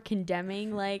mouth, we're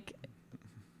condemning like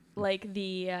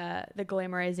the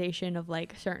glamorization of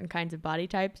like certain kinds of body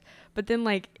types, but then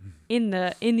like in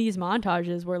these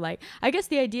montages we're like, I guess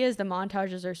the idea is the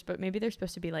montages are maybe they're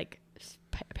supposed to be like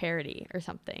parody or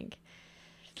something.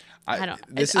 I don't.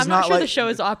 I'm not sure the show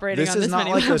is operating on this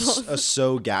many levels. This is not like a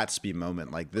So Gatsby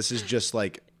moment. Like, this is just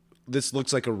like, this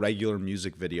looks like a regular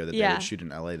music video that they would shoot in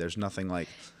LA. There's nothing like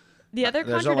the other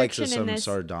there's not like contradiction in some this.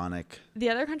 sardonic. The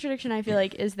other contradiction I feel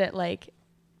like is that like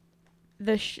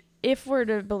if we're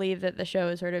to believe that the show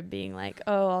is sort of being like,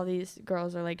 oh, all these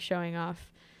girls are like showing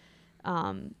off,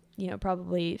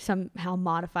 probably somehow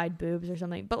modified boobs or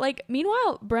something. But like,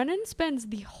 meanwhile, Brennan spends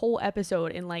the whole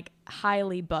episode in like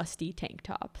highly busty tank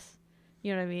tops.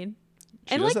 You know what I mean?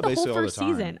 She and does like that the whole basically all the first time.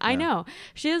 season, I Yeah. know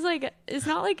she is like, it's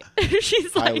not like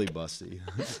she's Highly like busty.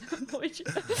 which,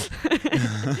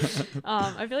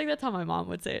 I feel like that's how my mom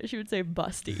would say it. She would say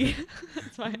busty.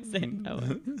 That's why I say it that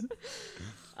way.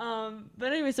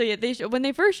 But anyway, so yeah, when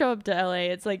they first show up to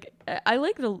LA, it's like I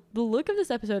like the look of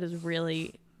this episode is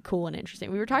really cool and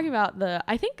interesting. We were talking about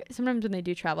I think sometimes when they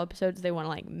do travel episodes, they want to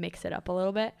like mix it up a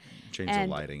little bit. Change the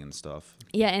lighting and stuff.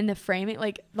 Yeah, and the framing,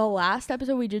 like the last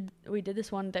episode we did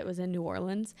this one that was in New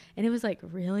Orleans, and it was like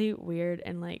really weird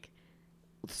and like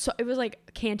so it was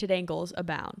like canted angles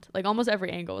abound. Like almost every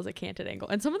angle was a canted angle,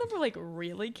 and some of them were like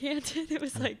really canted. It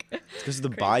was like because the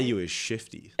crazy. bayou is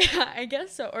shifty. I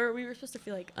guess so, or we were supposed to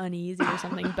feel like uneasy or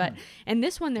something. But in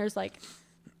this one, there's like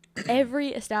every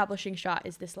establishing shot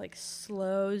is this like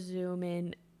slow zoom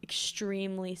in,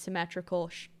 extremely symmetrical,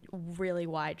 really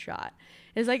wide shot.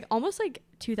 It's like almost like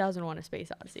 2001: A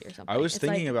Space Odyssey or something. I was It's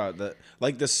thinking like, about the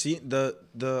like the scene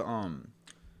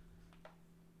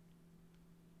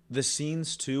the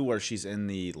scenes too where she's in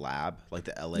the lab, like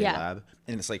the LA Yeah. lab,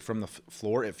 and it's like from the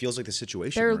floor. It feels like the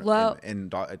situation They're we're low. in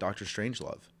Doctor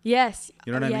Strangelove. yes,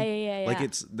 You know what I mean? Yeah.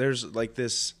 Like there's like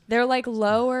this. They're like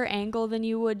lower angle than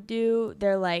you would do.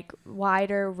 They're like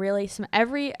wider, really.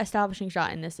 Every establishing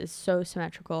shot in this is so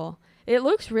symmetrical. It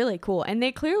looks really cool, and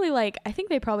they clearly like. I think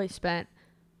they probably spent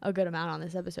a good amount on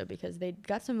this episode because they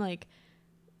got some like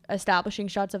establishing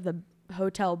shots of the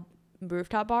hotel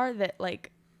rooftop bar that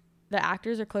like the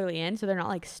actors are clearly in, so they're not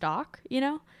like stock, you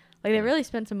know? Like they really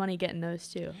spent some money getting those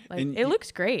too. Like And it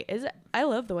looks great. I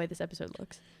love the way this episode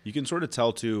looks. You can sort of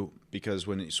tell too because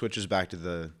when it switches back to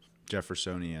the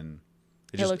Jeffersonian,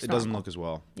 it looks doesn't normal. look as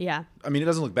well. Yeah. I mean, it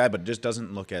doesn't look bad, but it just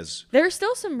doesn't look as. There's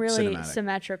still some really Cinematic.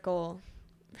 symmetrical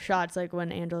shots, like when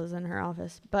Angela's in her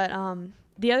office. But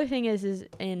the other thing is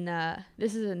in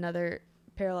this is another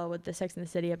parallel with the Sex and the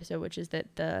City episode, which is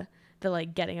that the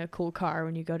like getting a cool car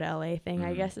when you go to LA thing,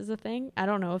 I guess is a thing. I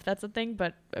don't know if that's a thing,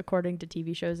 but according to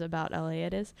TV shows about LA,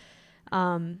 it is.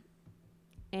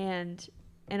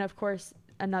 And of course,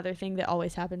 another thing that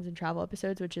always happens in travel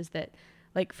episodes, which is that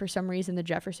like for some reason the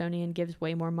Jeffersonian gives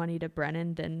way more money to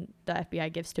Brennan than the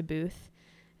FBI gives to Booth.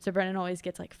 So Brennan always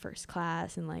gets like first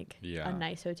class and like a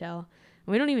nice hotel.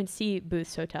 And we don't even see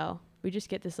Booth's hotel. We just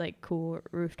get this like cool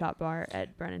rooftop bar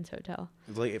at Brennan's hotel.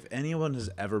 Like if anyone has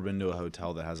ever been to a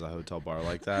hotel that has a hotel bar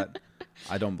like that,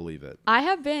 I don't believe it. I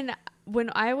have been when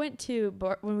I went to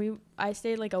I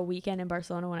stayed like a weekend in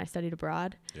Barcelona when I studied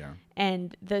abroad. Yeah.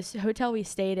 And this hotel we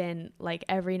stayed in, like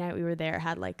every night we were there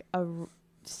had like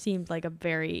seemed like a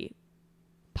very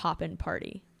poppin'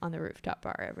 party on the rooftop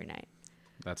bar every night.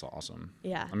 That's awesome.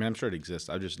 Yeah. I mean, I'm sure it exists.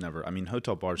 I've just never. I mean,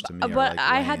 hotel bars to me. But are like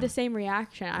I had lame. the same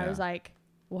reaction. I Yeah. was like,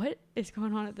 what is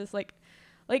going on at this? Like,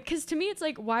 because to me, it's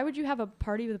like, why would you have a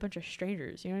party with a bunch of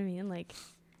strangers? You know what I mean? Like,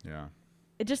 Yeah.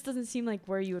 it just doesn't seem like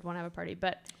where you would want to have a party.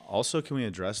 But Also, can we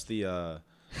address the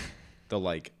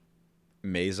like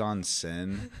mise en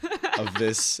scène of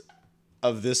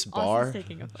this bar? Austin's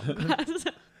taking a film class.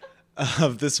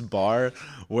 Of this bar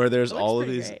where there's It looks all of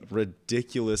pretty these great.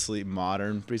 ridiculously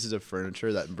modern pieces of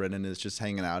furniture that Brennan is just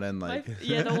hanging out in. Like,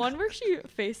 Yeah, the one where she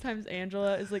FaceTimes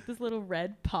Angela is like this little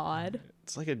red pod.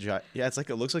 it's like a giant. Yeah, it's like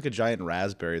it looks like a giant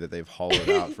raspberry that they've hollowed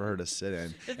out for her to sit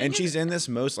in. And she's in this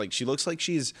most like she looks like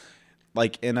she's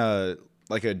like in a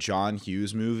John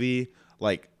Hughes movie,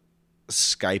 like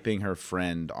Skyping her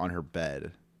friend on her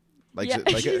bed. Like, Yeah,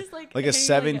 like, she's, a, like, like a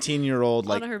hanging, like, 17-year-old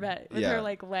like on her bed with yeah. her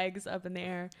like legs up in the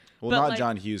air. Well, But, not like,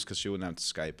 John Hughes because she wouldn't have to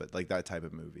Skype, but like that type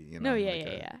of movie, you know? No, yeah,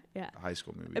 like yeah. a high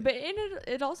school movie. But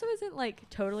it also isn't like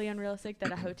totally unrealistic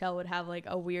that a hotel would have like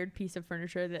a weird piece of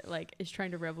furniture that like is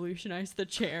trying to revolutionize the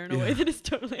chair in a way that is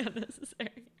totally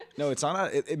unnecessary. No, it's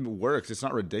not. It works. It's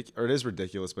not ridiculous, or it is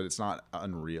ridiculous, but it's not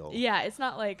unreal. Yeah, it's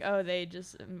not like, oh, they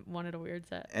just wanted a weird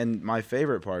set. And my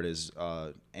favorite part is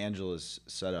Angela's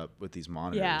setup with these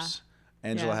monitors. Yeah.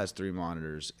 Angela Yeah. has 3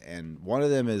 monitors, and one of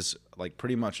them is like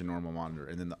pretty much a normal monitor,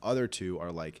 and then the other 2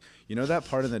 are like, you know that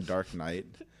part in The Dark Knight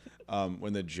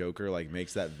when the Joker like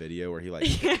makes that video where he like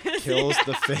kills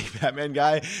the fake Batman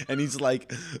guy, and he's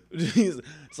like,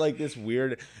 it's like this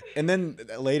weird, and then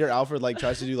later Alfred like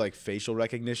tries to do like facial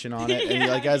recognition on it, and he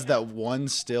like has that one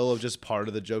still of just part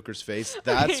of the Joker's face.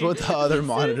 That's Okay, what the other this is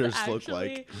monitors look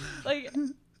actually, like. Like,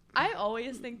 I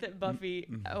always think that Buffy.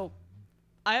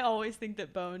 I always think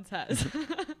that Bones has.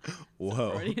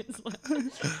 Whoa.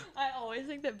 I always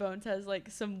think that Bones has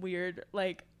like some weird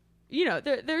like. You know,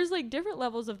 there's like different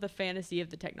levels of the fantasy of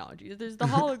the technology. There's the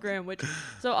hologram, which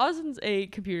so Austin's a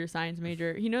computer science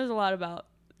major. He knows a lot about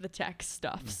the tech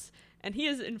stuffs, and he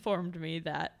has informed me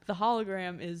that the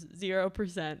hologram is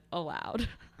 0% allowed.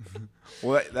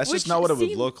 Well, that's just Which not what it would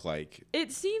seem- look like.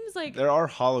 It seems like, There are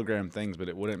hologram things, but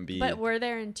it wouldn't be. but we're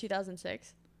there in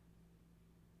 2006.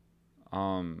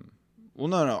 Well,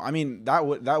 no. I mean,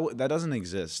 that doesn't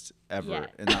exist ever Yeah.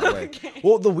 in that way. Okay.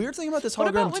 Well, the weird thing about this What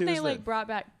hologram about when too they is like that brought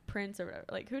back Prince or whatever?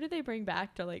 Like, who did they bring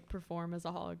back to like perform as a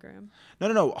hologram?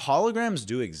 no. Holograms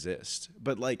do exist,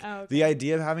 but like Oh, okay. the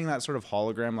idea of having that sort of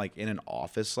hologram like in an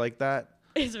office like that,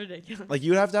 It's ridiculous. like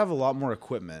you'd have to have a lot more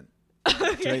equipment.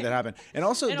 to make that happen. And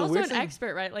also And the also weird an thing,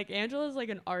 expert, right? Like Angela's like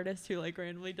an artist who like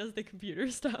randomly does the computer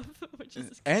stuff, which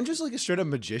is and just like a straight up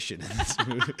magician in this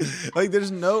movie. Like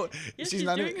there's no, yeah, she's she's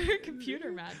not doing even, her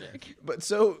computer magic. but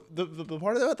so the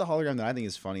part about the hologram that I think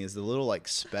is funny is the little like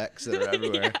specks that are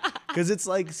everywhere. Because it's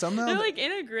like somehow They're like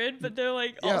in a grid, but they're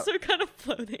like Yeah. also kind of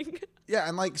floating. yeah,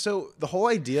 and like so the whole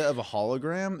idea of a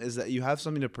hologram is that you have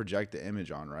something to project the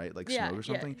image on, right? Like Yeah, smoke or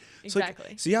yeah, something. So, like,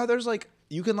 exactly. see how there's like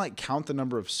you can like count the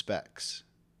number of specks.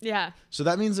 Yeah. So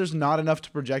that means there's not enough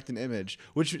to project an image,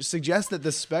 which suggests that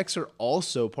the specks are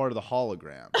also part of the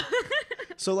hologram.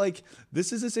 So like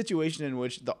this is a situation in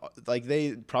which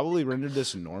they probably rendered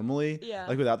this normally, Yeah.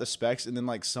 like without the specks, and then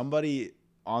like somebody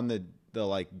on the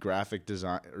like graphic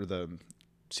design or the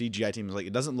CGI team is like,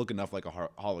 it doesn't look enough like a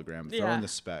hologram. Throw Yeah. in the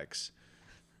specs.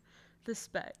 The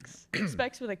specs.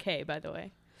 Specs with a K, by the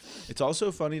way. It's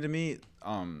also funny to me.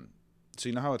 So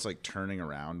you know how it's like turning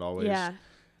around always. Yeah.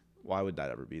 Why would that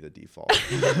ever be the default?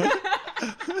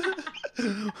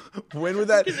 When would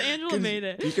that? Because Angela 'cause made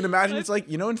it. You can imagine it's like,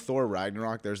 you know, in Thor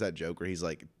Ragnarok, there's that joke where he's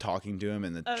like talking to him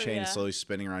and the Oh, chain yeah. is slowly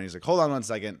spinning around. He's like, hold on 1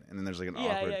 second. And then there's like an Yeah,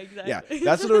 awkward. yeah, exactly. Yeah,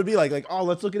 that's what it would be like. Like, oh,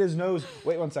 let's look at his nose.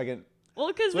 Wait 1 second. Well,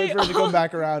 because Wait they for it to all, come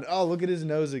back around. Oh, look at his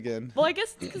nose again. well, I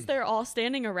guess because they're all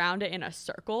standing around it in a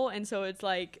circle, and so it's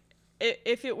like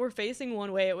if it were facing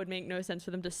one way, it would make no sense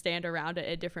for them to stand around it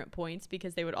at different points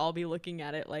because they would all be looking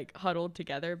at it like huddled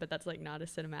together. But that's like not as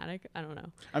cinematic. I don't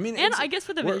know. I mean, And it's- I guess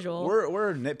for the we're, visual.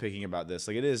 we're nitpicking about this.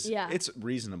 Like, it is, Yeah. it's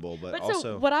reasonable, but But also.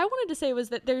 so what I wanted to say was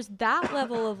that there's that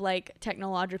level of like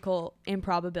technological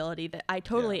improbability that I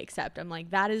totally Yeah. accept. I'm like,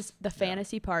 that is the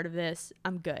fantasy part of this.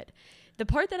 I'm good. The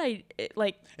part that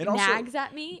And also- nags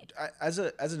at me. As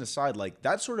an aside, like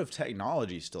that sort of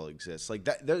technology still exists. Like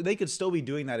that, they could still be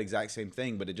doing that exact same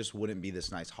thing, but it just wouldn't be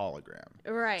this nice hologram.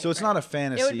 Right. So it's right. not a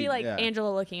fantasy. It would be like yeah.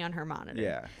 Angela looking on her monitor.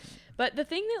 Yeah. But the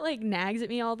thing that like nags at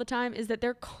me all the time is that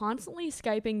they're constantly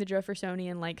Skyping the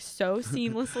Jeffersonian like so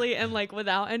seamlessly and like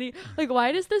without any like,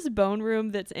 why does this bone room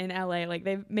that's in LA, like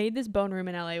they've made this bone room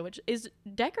in LA, which is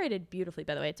decorated beautifully,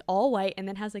 by the way. It's all white and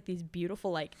then has like these beautiful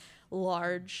like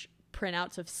large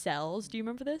printouts of cells. Do you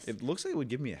remember this? It looks like it would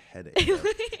give me a headache. though.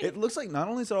 It looks like not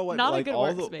only is it all white, Not but a like good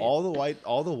all the workspace.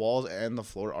 all the walls and the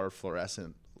floor are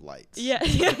fluorescent lights. Yeah,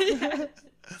 yeah.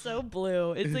 So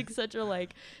blue. It's like such a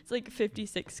like it's like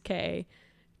 56K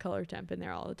color temp in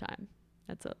there all the time.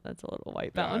 That's a little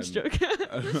white balance joke.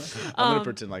 I'm gonna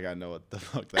pretend like I know what the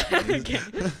fuck that means.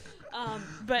 Okay.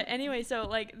 But anyway, so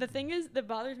like the thing is that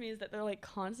bothers me is that they're like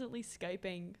constantly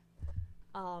Skyping.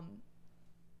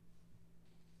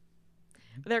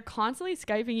 They're constantly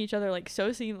Skyping each other like so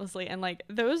seamlessly, and like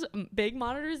those big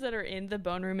monitors that are in the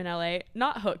bone room in LA,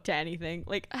 not hooked to anything.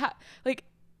 Like,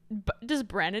 does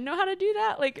Brandon know how to do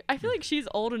that? Like, I feel like she's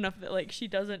old enough that like she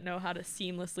doesn't know how to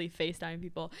seamlessly FaceTime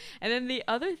people. And then the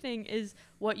other thing is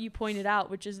what you pointed out,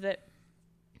 which is that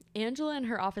Angela in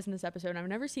her office in this episode, and I've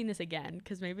never seen this again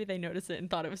because maybe they noticed it and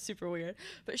thought it was super weird,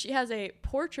 but she has a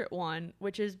portrait one,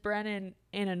 which is Brennan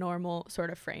in a normal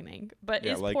sort of framing, but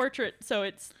Yeah, is like- portrait, so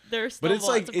there's still But it's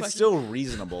lots like of it's questions. still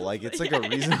reasonable. Like it's like a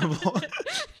reasonable.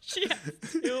 She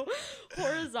has two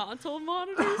horizontal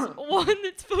monitors, one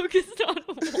that's focused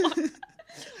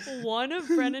on one of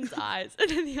Brennan's eyes, and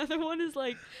then the other one is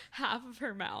like half of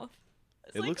her mouth.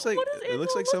 It's It looks like what is it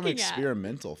looks Angela like some looking at?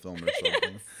 experimental film or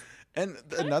something. And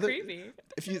Kinda another, creepy.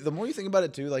 the more you think about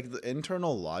it too, like the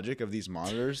internal logic of these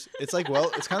monitors, it's like, well,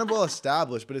 it's kind of well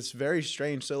established, but it's very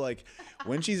strange. So like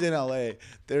when she's in LA,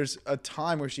 there's a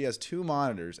time where she has two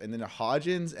monitors, and then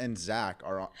Hodgins and Zach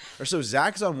are on, or so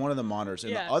Zach's on one of the monitors,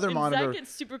 and the other and monitor. Zach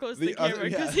gets super close to the camera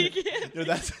because he can't. No,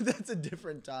 that's a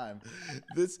different time.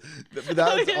 But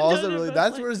that's yeah, also no, really but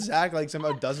that's like- where Zach like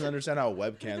somehow doesn't understand how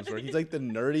webcams work. He's like the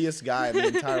nerdiest guy in the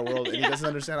entire world, and he doesn't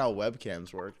understand how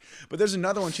webcams work. But there's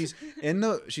another one. She's in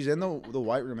the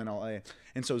white room in LA,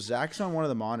 and so Zach's on one of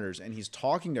the monitors, and he's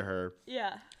talking to her,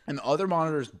 Yeah. and the other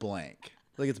monitor's blank,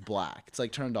 like it's black, it's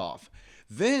like turned off.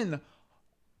 Then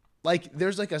like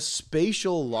there's like a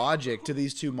spatial logic to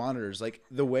these two monitors, like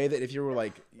the way that if you were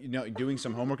like, you know, doing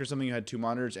some homework or something, you had two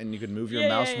monitors and you could move your Yeah,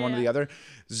 mouse yeah, from one to yeah. the other.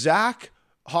 Zach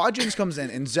Hodgins comes in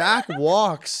and Zach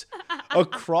walks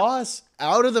across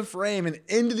out of the frame and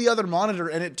into the other monitor,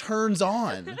 and it turns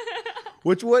on.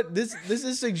 Which this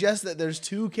is suggests that there's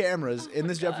two cameras in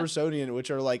this Jeffersonian which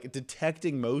are like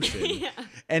detecting motion, Yeah.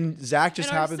 and Zach just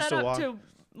and are happens set to up walk. to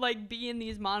like be in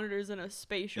these monitors in a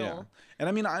spatial. Yeah. And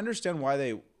I mean, I understand why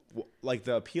they like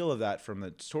the appeal of that from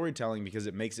the storytelling, because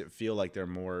it makes it feel like they're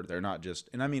not just,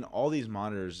 and I mean, all these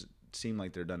monitors seem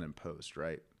like they're done in post,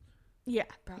 right? Yeah,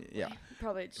 probably. Yeah.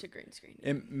 Probably it's a green screen.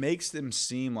 It makes them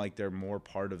seem like they're more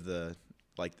part of the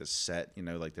like the set, you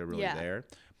know, like they're really Yeah. there.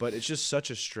 But it's just such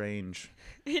a strange.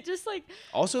 It just like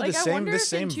Also, like the I same wonder the if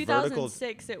same in vertical.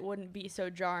 2006 it wouldn't be so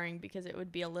jarring because it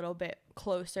would be a little bit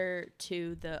closer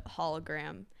to the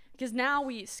hologram. Because now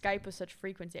we Skype with such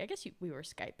frequency. I guess we were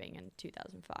Skyping in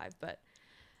 2005, but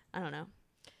I don't know.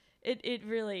 It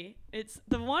really, it's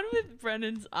the one with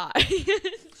Brennan's eye.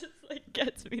 It just like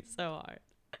gets me so hard.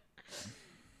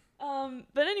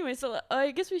 But anyway, so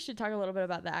I guess we should talk a little bit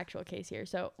about the actual case here.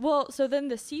 So then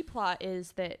the C plot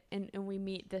is that, and we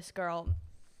meet this girl,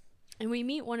 and we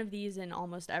meet one of these in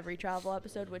almost every travel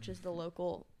episode, which is the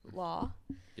local law.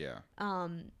 Yeah.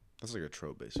 That's like a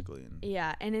trope, basically.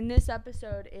 Yeah, and in this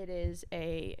episode, it is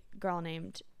a girl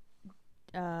named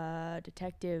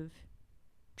Detective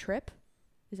Tripp.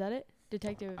 Is that it?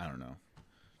 Detective. I don't know.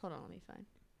 Hold on, let me find.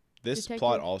 This Detective-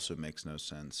 plot also makes no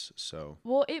sense. So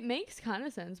Well, it makes kind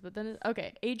of sense, but then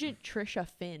okay, Agent Trisha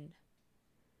Finn,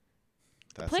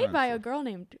 that's played not by a fun. girl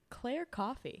named Claire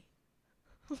Coffey.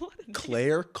 What a name.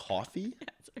 Claire Coffey.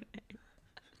 That's her name.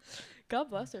 God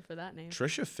bless her for that name.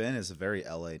 Trisha Finn is a very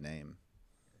LA name.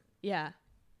 Yeah,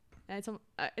 and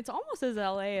it's almost as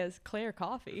LA as Claire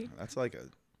Coffey. That's like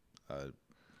a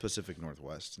Pacific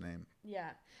Northwest name. Yeah.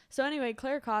 So anyway,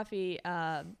 Claire Coffey,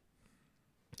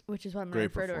 which is what I'm going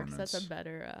to Great refer to her because that's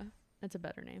a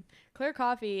better name. Claire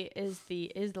Coffey is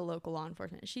the local law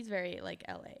enforcement. She's very like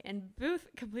LA, and Booth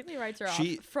completely writes her off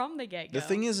from the get go. The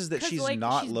thing is that 'Cause, she's like,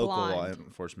 not she's local law blonde.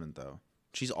 enforcement though.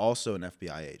 She's also an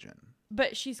FBI agent.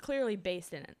 But she's clearly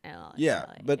based in LA. Yeah,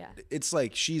 but yeah. it's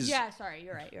like she's. Yeah, sorry,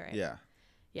 you're right. Yeah.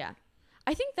 Yeah.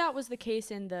 I think that was the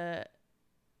case in the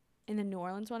New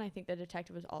Orleans one. I think the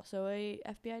detective was also a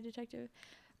FBI detective.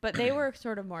 But they were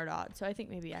sort of more at odds, so I think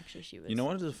maybe actually she was. You know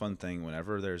what is a fun thing?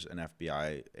 Whenever there's an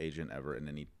FBI agent ever in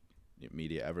any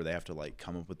media ever, they have to like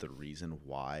come up with the reason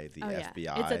why the FBI.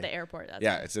 Yeah. It's at the airport. That's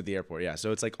Yeah, right. it's at the airport. Yeah,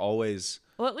 so it's like always.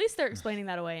 Well, at least they're explaining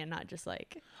that away and not just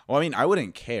like. Well, I mean, I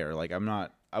wouldn't care. Like,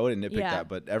 I wouldn't nitpick Yeah. that.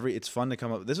 But it's fun to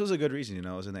come up. This was a good reason, you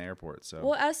know. It was in the airport, so.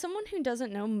 Well, as someone who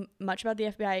doesn't know much about the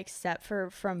FBI except for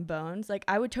from Bones, like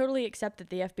I would totally accept that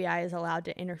the FBI is allowed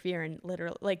to interfere and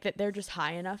literally like that they're just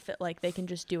high enough that like they can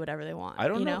just do whatever they want. I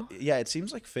don't you know. Yeah, it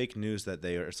seems like fake news that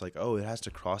it's like, oh, it has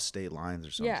to cross state lines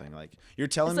or Yeah. something. Like you're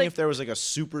telling It's me like- if there was like a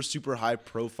super high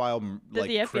profile That like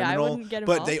the FBI criminal, wouldn't get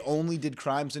but involved? they only did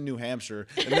crimes in New Hampshire,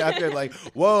 and the FBI like,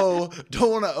 whoa,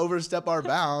 don't want to overstep our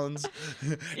bounds.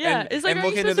 Yeah, it's like, and are you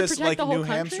look into supposed to this protect like the whole New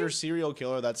Hampshire country? serial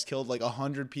killer that's killed like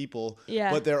 100 people.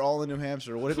 Yeah. but they're all in New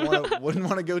Hampshire. Wouldn't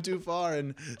want to go too far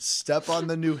and step on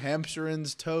the New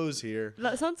Hampshireans' toes here.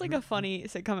 That sounds like a funny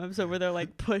sitcom episode where they're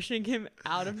like pushing him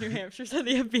out of New Hampshire so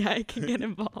the FBI can get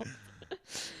involved.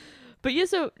 But yeah,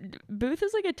 so Booth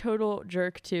is like a total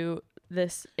jerk to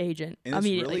this agent And it's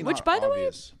immediately. really Which, not by the way,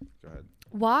 obvious. Go ahead.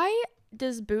 why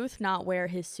does Booth not wear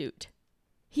his suit?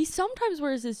 He sometimes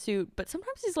wears his suit, but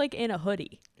sometimes he's like in a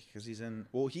hoodie. Because he's in.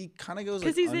 Well, he kind of goes 'Cause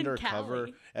like he's in undercover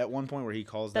Cali. at one point where he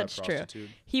calls That's that true. prostitute.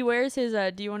 He wears his.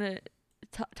 Do you want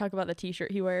to talk about the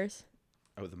T-shirt he wears?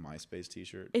 Oh, the MySpace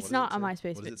T-shirt. It's What not does a it say?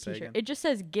 MySpace What does it say T-shirt. again? It just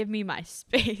says "Give me my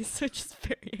space," which is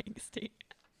very angsty.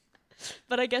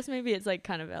 But I guess maybe it's like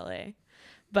kind of LA.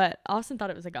 But Austin thought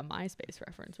it was like a MySpace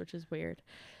reference, which is weird.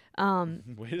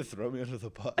 Way to throw me under the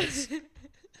bus.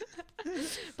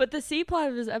 But the C plot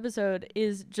of this episode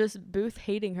is just Booth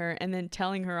hating her and then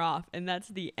telling her off, and that's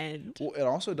the end. Well, it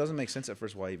also doesn't make sense at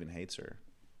first why he even hates her.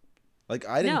 Like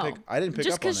I didn't pick just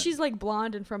up on because it. she's like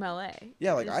blonde and from LA.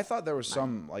 Yeah, like is I thought there was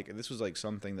some like this was like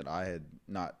something that I had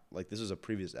not like this was a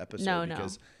previous episode No,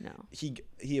 because no. he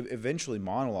eventually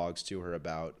monologues to her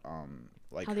about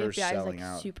like How the her FBI is selling like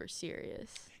out. super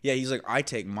serious. Yeah, he's like I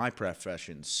take my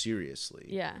profession seriously.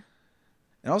 Yeah.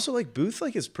 And also like Booth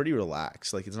like is pretty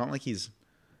relaxed. Like it's not like he's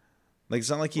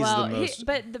the most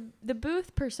but the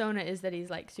Booth persona is that he's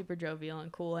like super jovial and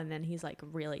cool, and then he's like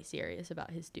really serious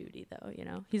about his duty, though. You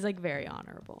know, he's like very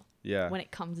honorable. Yeah. When it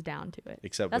comes down to it.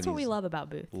 Except that's when what we he's love about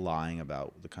Booth. lying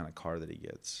about the kind of car that he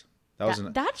gets.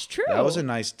 That's true. That was a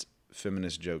nice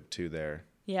feminist joke too there.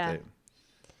 Yeah. They-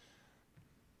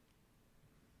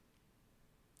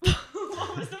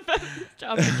 What was the best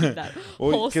job to keep that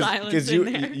whole silence you,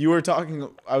 in there? you were talking.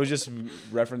 I was just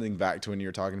referencing back to when you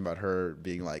were talking about her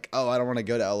being like, "Oh, I don't want to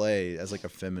go to LA" as like a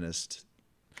feminist.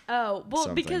 Oh, well,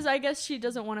 something. because I guess she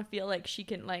doesn't want to feel like she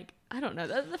can, like, I don't know.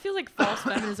 That feels like false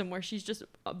feminism where she's just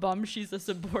bummed she's a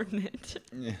subordinate.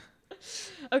 Yeah.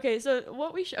 Okay, so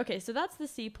okay, so that's the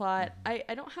C plot. I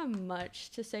don't have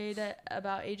much to say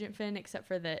about Agent Finn except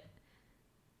for that,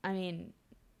 I mean,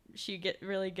 she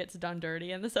really gets done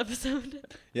dirty in this episode.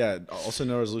 Yeah. Also,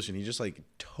 no resolution. He just like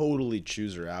totally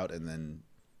chews her out, and then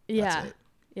Yeah. that's it.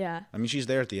 Yeah. I mean, she's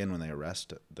there at the end when they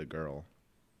arrest the girl.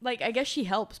 like, I guess she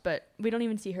helps, but we don't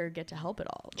even see her get to help at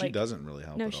all. She doesn't really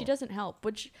help. No, at she all. doesn't help.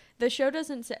 Which the show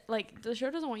doesn't say, like, the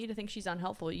show doesn't want you to think she's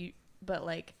unhelpful. But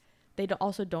like, they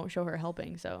also don't show her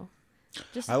helping. So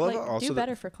just I love like, also do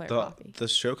better for Claire Coffey. The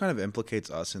show kind of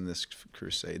implicates us in this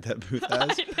crusade that Booth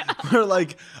has. Where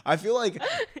like I feel like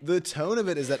the tone of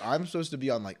it is that I'm supposed to be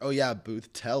on like, oh yeah,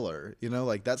 Booth, tell her, you know,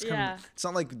 like that's kind of, it's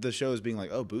not like the show is being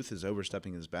like, oh, Booth is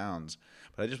overstepping his bounds,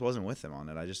 but I just wasn't with him on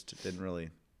it. I just didn't really.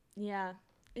 Yeah,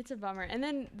 it's a bummer. And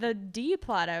then the D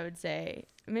plot, I would say,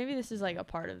 maybe this is like a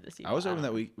part of the C plot. I was hoping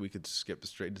that we could skip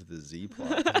straight to the Z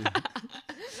plot.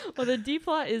 Well, the D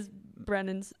plot is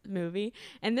Brennan's movie,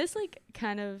 and this like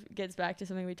kind of gets back to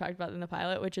something we talked about in the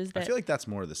pilot, which is that I feel like that's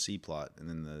more of the C plot, and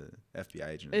then the FBI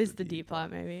agent is the D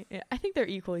plot. Maybe I think they're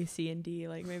equally C and D.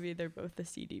 Like maybe they're both the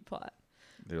CD plot.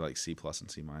 They're like C+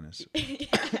 and C-.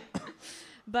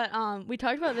 But we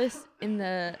talked about this in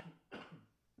the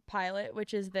pilot,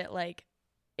 which is that like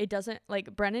it doesn't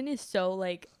like Brennan is so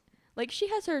like she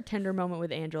has her tender moment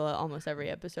with Angela almost every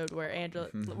episode where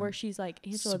she's like,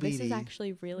 Angela, Sweetie. this is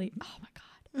actually really, oh my God.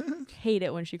 Hate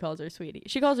it when she calls her sweetie.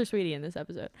 She calls her sweetie in this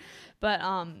episode. But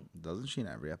doesn't she in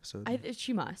every episode?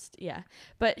 she must, yeah.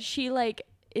 But she like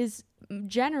is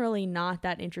generally not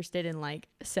that interested in like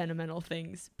sentimental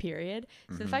things, period.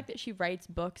 So the fact that she writes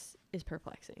books is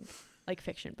perplexing. Like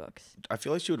fiction books. I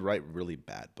feel like she would write really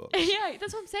bad books. Yeah,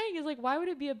 that's what I'm saying. Is like, why would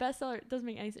it be a bestseller? It doesn't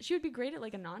make any sense. She would be great at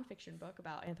like a nonfiction book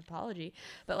about anthropology,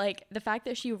 but like the fact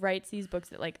that she writes these books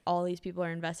that like all these people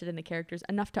are invested in the characters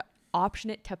enough to option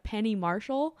it to Penny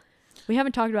Marshall. We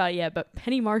haven't talked about it yet, but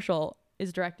Penny Marshall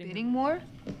is directing. Bidding war?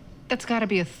 That's got to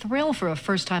be a thrill for a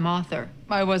first-time author.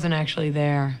 I wasn't actually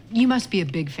there. You must be a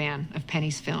big fan of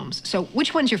Penny's films. So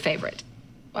which one's your favorite?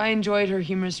 I enjoyed her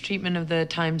humorous treatment of the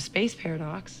time-space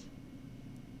paradox.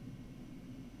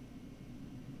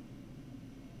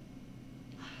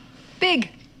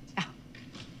 Big.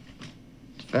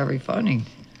 It's very funny.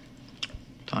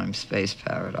 Time-space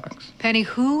paradox. Penny,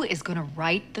 who is going to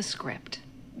write the script?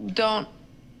 Don't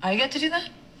I get to do that?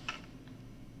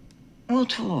 We'll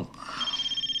talk.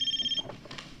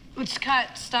 Let's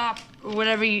cut, stop, or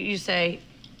whatever you say.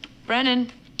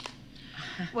 Brennan,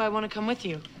 well, I want to come with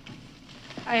you.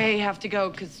 I have to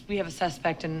go because we have a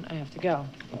suspect and I have to go.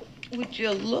 Would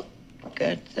you look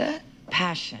at that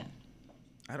passion?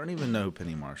 I don't even know who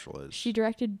Penny Marshall is. She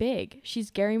directed Big. She's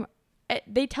Gary.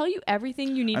 They tell you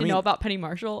everything you need to know about Penny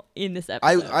Marshall in this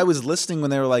episode. I was listening when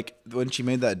they were like, when she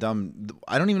made that dumb.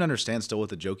 I don't even understand still what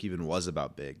the joke even was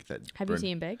about Big. Have you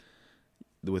seen Big?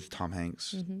 With Tom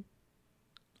Hanks. Mm-hmm.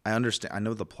 I understand. I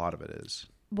know the plot of it is.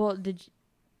 Well,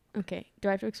 okay. Do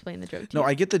I have to explain the joke to No, you?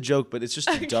 I get the joke, but it's just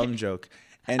a dumb joke.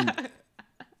 And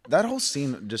that whole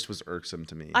scene just was irksome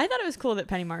to me. I thought it was cool that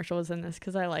Penny Marshall was in this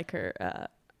because I like her.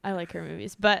 I like her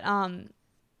movies, but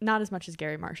not as much as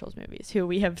Gary Marshall's movies, who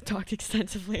we have talked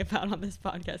extensively about on this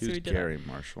podcast. Who's Gary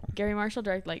Marshall? Gary Marshall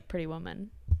directed like Pretty Woman.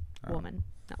 Woman,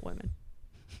 not women.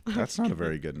 That's not a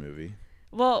very good movie.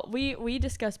 Well, we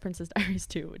discussed Princess Diaries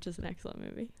 2, which is an excellent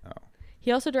movie. Oh.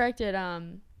 He also directed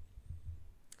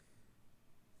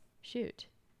shoot.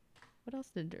 What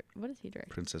does he direct?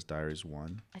 Princess Diaries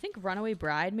 1. I think Runaway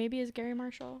Bride maybe is Gary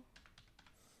Marshall.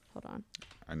 Hold on.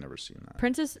 I've never seen that.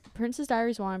 Princess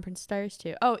Diaries 1, Princess Diaries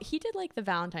 2. Oh, he did like the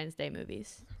Valentine's Day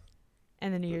movies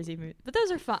and the New Year's Eve movies. But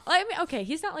those are fun. Like, I mean, okay,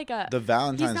 he's not like a The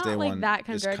Valentine's Day one that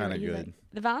kind is of kind of good. Like,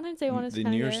 the Valentine's Day one is The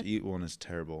kind New of Year's good. Eve one is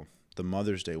terrible. The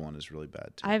Mother's Day one is really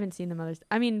bad too. I haven't seen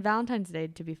I mean, Valentine's Day,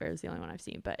 to be fair, is the only one I've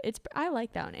seen. But I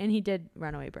like that one. And he did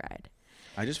Runaway Bride.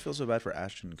 I just feel so bad for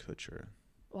Ashton Kutcher.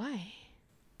 Why?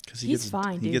 Because He's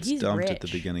fine, he dude. gets He's dumped at the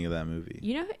rich. beginning of that movie.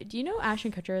 Do you know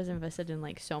Ashton Kutcher has invested in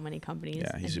like so many companies?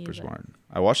 Yeah, he's and super smart.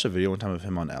 I watched a video one time of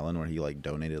him on Ellen where he like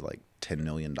donated like $10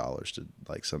 million to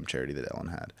like some charity that Ellen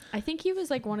had. I think he was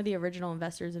like one of the original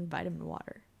investors in Vitamin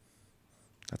Water.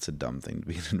 That's a dumb thing to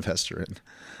be an investor in.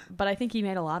 But I think he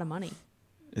made a lot of money.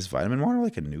 Is vitamin water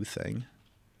like a new thing?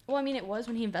 Well, I mean, it was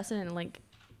when he invested in like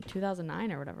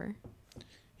 2009 or whatever.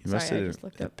 He invested I just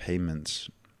looked in a up. payments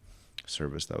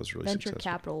service that was really Venture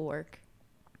successful. capital work.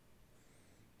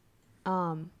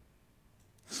 I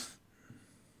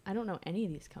don't know any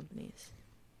of these companies.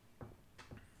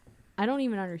 I don't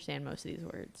even understand most of these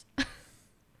words.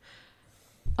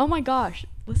 Oh my gosh,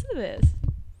 listen to this.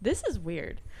 This is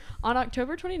weird. On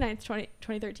October 29th,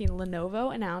 2013,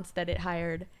 Lenovo announced that it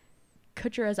hired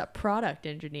Kutcher as a product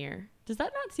engineer. Does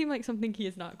that not seem like something he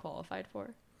is not qualified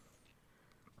for?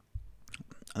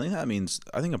 I think that means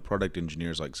I think a product engineer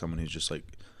is like someone who's just like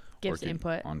Gives working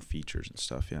input on features and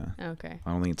stuff. Yeah. Okay.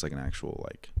 I don't think it's like an actual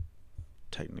like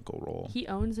technical role. He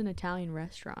owns an Italian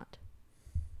restaurant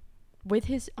with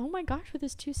his, oh my gosh, with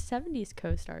his two 70s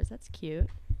co-stars. That's cute.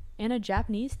 and a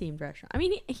Japanese themed restaurant. I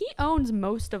mean, he owns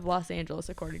most of Los Angeles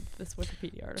according to this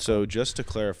Wikipedia article. So just to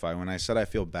clarify, when I said I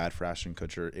feel bad for Ashton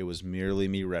Kutcher, it was merely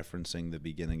me referencing the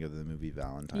beginning of the movie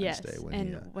Valentine's Day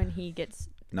when he gets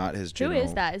not his who general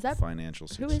is that? Is that financial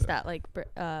who success. is that? Like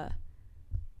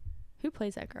who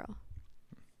plays that girl?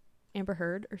 Amber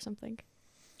Heard or something?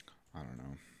 I don't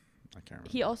know. I can't remember.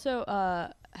 He also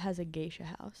has a geisha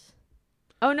house.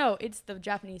 Oh no, it's the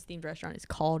Japanese themed restaurant. It's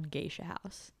called Geisha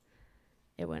House.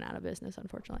 It went out of business,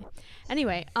 unfortunately.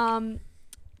 Anyway,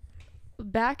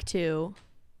 back to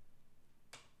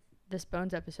this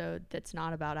Bones episode that's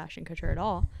not about Ashton Kutcher at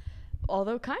all.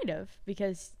 Although kind of,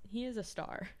 because he is a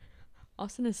star.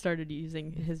 Austin has started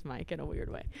using his mic in a weird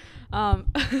way. I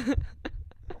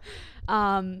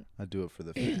do it for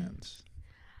the fans.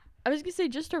 I was gonna say,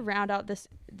 just to round out this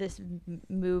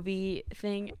movie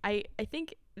thing, I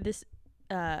think this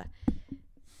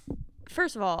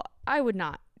first of all, I would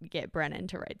not get Brennan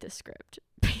to write this script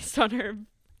based on her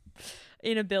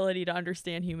inability to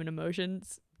understand human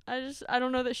emotions. I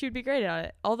don't know that she would be great at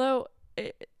it. Although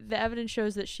the evidence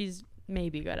shows that she's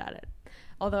maybe good at it.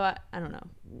 Although I don't know.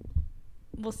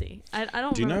 We'll see. I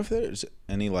don't. Do you know if there's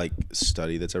any like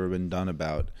study that's ever been done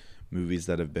about movies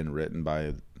that have been written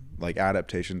by, like,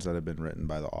 adaptations that have been written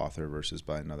by the author versus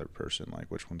by another person? Like,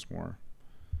 which one's more?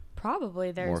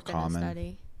 Probably there's more been common? a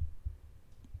study.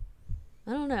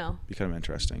 I don't know. Be kind of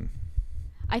interesting.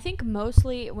 I think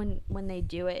mostly when they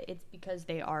do it, it's because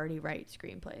they already write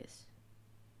screenplays.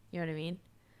 You know what I mean?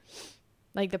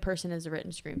 Like, the person has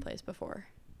written screenplays before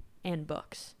and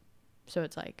books, so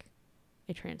it's like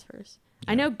it transfers.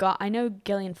 Yeah. I know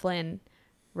Gillian Flynn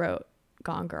wrote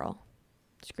Gone Girl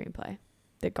screenplay,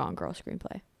 the Gone Girl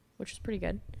screenplay, which is pretty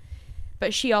good.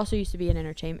 But she also used to be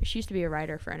she used to be a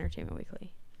writer for Entertainment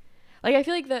Weekly. Like, I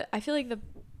feel like the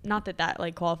not that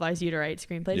like qualifies you to write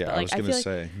screenplays, Yeah, but like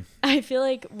I feel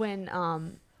like when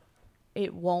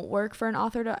it won't work for an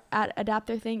author to adapt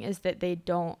their thing is that they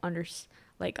don't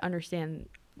understand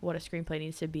what a screenplay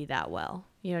needs to be that well.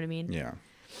 You know what I mean? Yeah.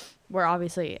 Where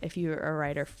obviously if you're a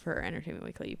writer for Entertainment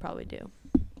Weekly, you probably do.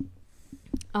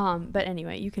 But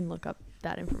anyway, you can look up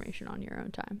that information on your own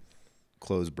time.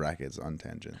 Close brackets on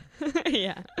tangent.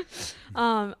 Yeah.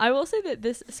 I will say that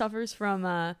this suffers from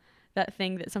that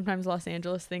thing that sometimes Los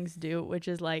Angeles things do, which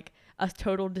is like a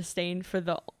total disdain for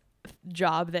the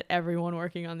job that everyone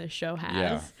working on this show has.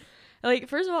 Yeah. Like,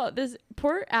 first of all, this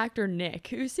poor actor Nick,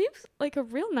 who seems like a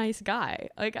real nice guy.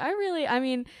 Like, I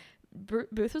mean,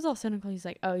 Booth was all cynical. He's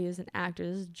like, oh, he's an actor.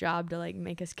 This is his job to like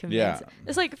make us convinced. Yeah.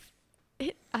 It's like,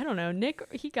 I don't know. Nick,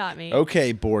 he got me.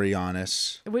 Okay,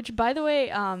 Boreanaz. Which, by the way,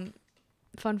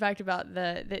 fun fact about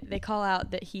they call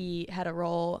out that he had a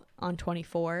role on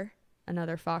 24,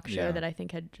 another Fox show that I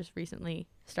think had just recently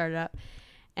started up.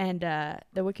 And the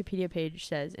Wikipedia page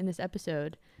says, in this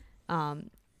episode,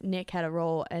 Nick had a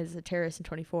role as a terrorist in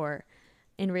 24.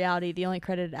 In reality, the only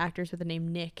credited actors with the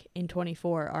name Nick in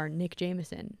 24 are Nick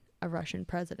Jameson, a Russian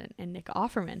president, and Nick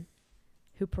Offerman,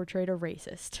 who portrayed a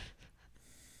racist.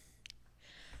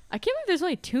 I can't believe there's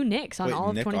only 2 Nicks on all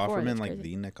of 24. Nick Offerman, That's like crazy.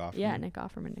 the Nick Offerman? Yeah, Nick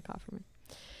Offerman.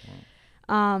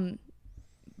 Wow.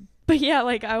 But yeah,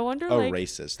 like, I wonder, like...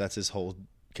 racist. That's his whole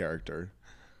character.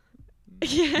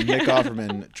 Yeah. Nick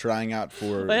Offerman trying out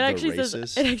for the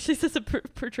racist. It actually says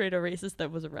portrayed a racist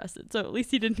that was arrested. So at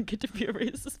least he didn't get to be a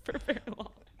racist for very long.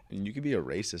 And you can be a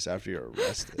racist after you're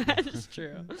arrested. That is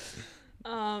true.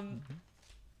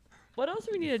 What else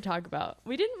do we need to talk about?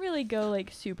 We didn't really go like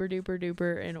super duper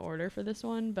duper in order for this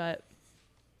one, but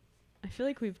I feel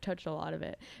like we've touched a lot of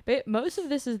it. But most of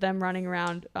this is them running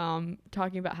around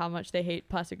talking about how much they hate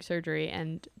plastic surgery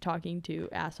and talking to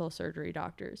asshole surgery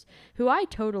doctors, who I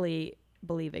totally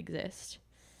believe exist.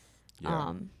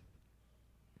 Yeah.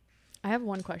 I have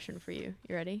one question for you.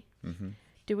 You ready? Mm-hmm.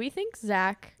 Do we think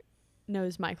Zach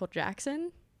knows Michael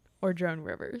Jackson or Joan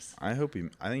Rivers? I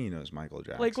think he knows Michael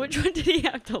Jackson. Like, which one did he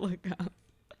have to look up?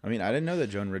 I mean, I didn't know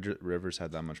that Joan Rivers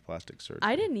had that much plastic surgery.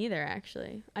 I didn't either,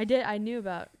 actually. I knew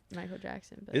about Michael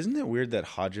Jackson. But Isn't it weird that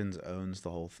Hodgins owns the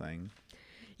whole thing?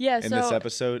 Yeah, in this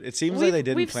episode, it seems like they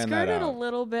didn't plan that out. We've skirted a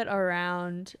little bit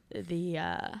around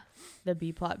the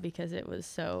B plot because it was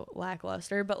so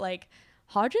lackluster, but like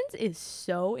Hodgins is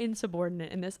so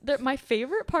insubordinate in this. My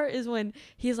favorite part is when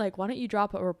he's like, "Why don't you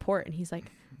drop a report?" And he's like,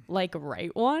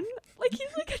 write one? Like,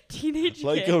 he's like a teenage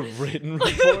like kid. a written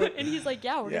report. And he's like,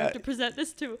 yeah, we're gonna have to present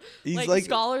this to like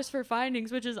scholars for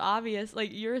findings, which is obvious. Like,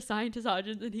 you're a scientist,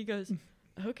 Hodgins. And he goes,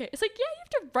 okay. It's like, yeah, you have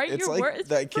to write It's your like work. It's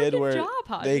that kid where job,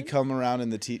 Hodgins. they come around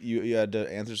and you had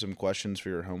to answer some questions for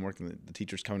your homework, and the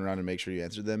teacher's coming around to make sure you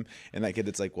answered them. And that kid,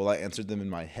 it's like, well, I answered them in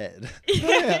my head.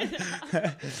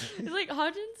 It's like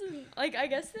Hodgins, and like I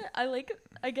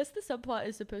guess the subplot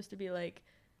is supposed to be like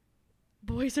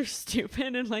boys are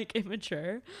stupid and like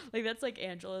immature. Like that's like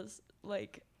Angela's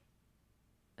like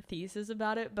thesis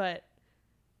about it, but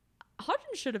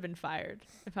Hodgins should have been fired,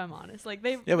 if I'm honest. Like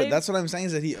but that's what I'm saying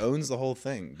is that he owns the whole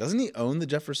thing. Doesn't he own the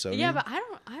Jeffersonian? Yeah, but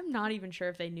I'm not even sure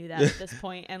if they knew that at this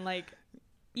point. And like,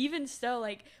 even still,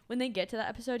 like when they get to that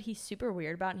episode, he's super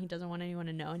weird about it, and he doesn't want anyone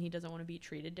to know, and he doesn't want to be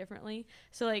treated differently.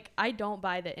 So like, I don't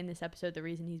buy that in this episode the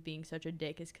reason he's being such a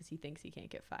dick is because he thinks he can't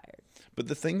get fired. But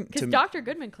the thing, because Dr.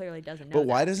 Goodman clearly doesn't know. But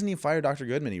why doesn't he fire Dr.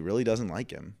 Goodman? He really doesn't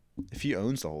like him. If he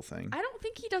owns the whole thing. I don't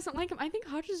think he doesn't like him. I think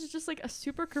Hodges is just like a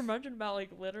super curmudgeon about like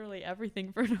literally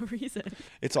everything for no reason.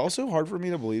 It's also hard for me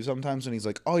to believe sometimes when he's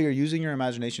like, oh, you're using your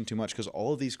imagination too much, because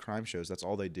all of these crime shows, that's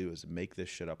all they do is make this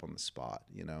shit up on the spot,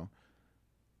 you know?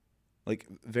 Like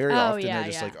very often they're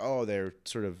just like, oh, they're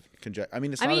sort of I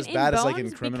mean, it's not as bad as like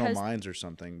in Criminal Minds or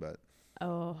something, but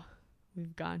oh,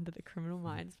 we've gone to the Criminal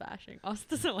Minds bashing. Austin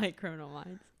doesn't like Criminal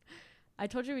Minds. I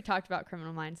told you we talked about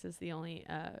Criminal Minds as the only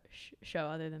show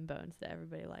other than Bones that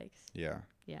everybody likes. Yeah.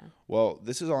 Yeah. Well,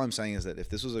 this is all I'm saying is that if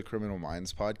this was a Criminal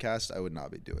Minds podcast, I would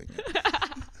not be doing it.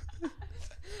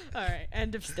 All right.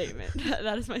 End of statement.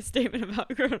 That is my statement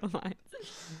about Criminal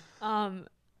Minds.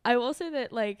 I will say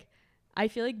that like I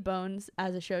feel like Bones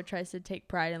as a show tries to take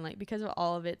pride in like, because of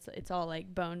all of it, it's all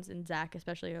like Bones and Zach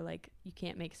especially are like, you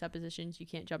can't make suppositions, you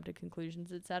can't jump to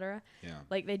conclusions, etc. Yeah.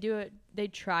 Like they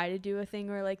try to do a thing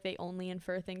where like they only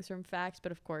infer things from facts,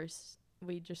 but of course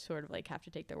we just sort of like have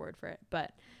to take their word for it.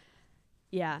 But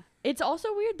yeah, it's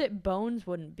also weird that Bones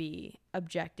wouldn't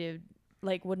object to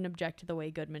the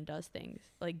way Goodman does things,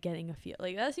 like getting a feel.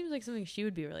 Like that seems like something she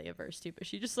would be really averse to, but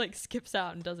she just like skips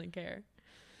out and doesn't care.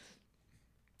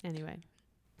 Anyway.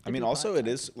 I mean, also it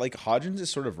is like Hodgins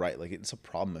is sort of right. Like it's a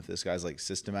problem if this guy's like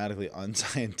systematically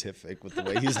unscientific with the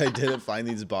way he's identifying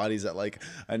these bodies at like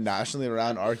a nationally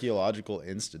renowned archaeological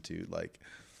institute. Like,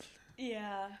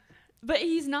 yeah, but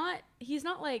he's not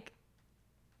like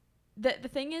the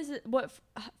thing is what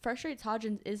frustrates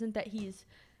Hodgins isn't that he's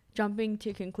jumping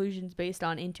to conclusions based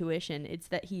on intuition. It's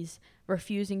that he's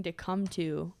refusing to come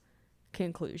to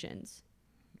conclusions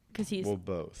because he's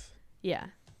both. Yeah.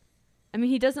 I mean,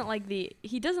 he doesn't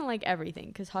like everything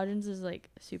because Hodgins is like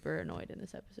super annoyed in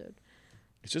this episode.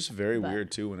 It's just very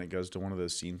weird too when it goes to one of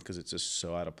those scenes because it's just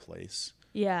so out of place.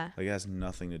 Yeah. Like it has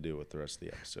nothing to do with the rest of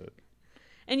the episode.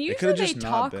 And usually they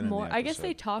talk more. I guess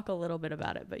they talk a little bit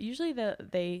about it, but usually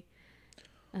they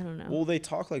I don't know. Well, they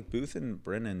talk like Booth and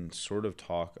Brennan sort of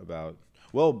talk about.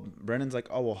 Well, Brennan's like,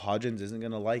 oh, well, Hodgins isn't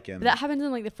going to like him. But that happens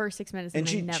in like the first 6 minutes. And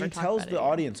she tells the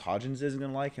audience Hodgins isn't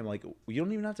going to like him. Like, you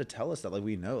don't even have to tell us that. Like,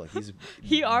 we know. Like, he's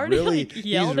he already really, like,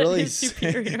 yelled at his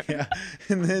superior. Yeah.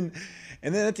 And then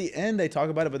at the end, they talk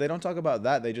about it, but they don't talk about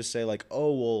that. They just say like,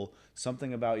 oh, well,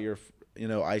 something about your,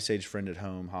 Ice Age friend at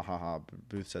home. Ha, ha, ha.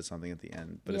 Booth said something at the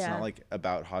end. But it's not like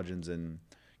about Hodgins and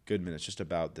Goodman. It's just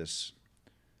about this.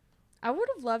 I would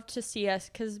have loved to see us,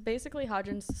 because basically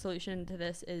Hodgins' solution to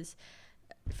this is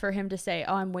for him to say,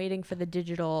 oh, I'm waiting for the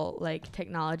digital like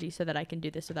technology so that I can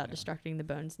do this without destructing the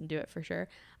bones and do it for sure.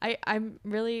 I'm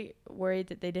really worried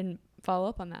that they didn't follow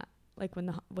up on that. Like when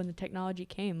the technology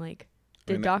came, like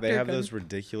they have those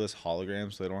ridiculous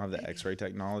holograms, so they don't have the X-ray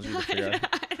technology to figure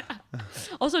out.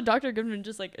 Also, Dr. Goodman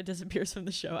just like disappears from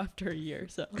the show after a year,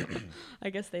 so I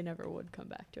guess they never would come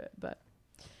back to it. But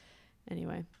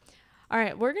anyway. All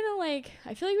right, we're going to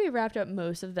I feel like we wrapped up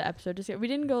most of the episode. We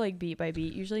didn't go like beat by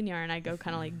beat. Usually Niara and I go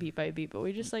kind of like beat by beat, but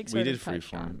we just like sort of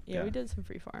touched on. Yeah, we did some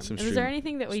freeform. Was there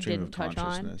anything that we didn't touch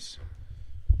on?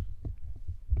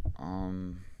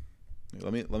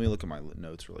 Let me look at my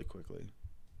notes really quickly.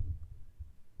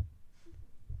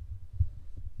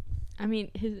 I mean,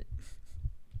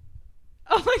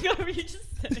 oh my God, were you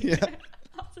just sitting there?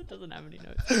 Also doesn't have any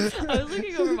notes. I was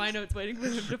looking over my notes waiting for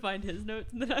him to find his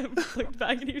notes, and then I looked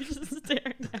back and he was just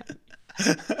staring at me.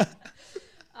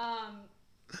 I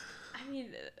mean,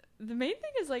 the main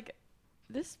thing is like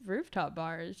this rooftop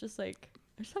bar is just like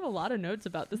I just have a lot of notes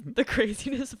about the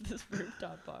craziness of this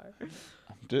rooftop bar.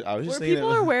 Dude, I was just where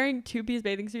people are wearing two-piece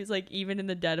bathing suits like even in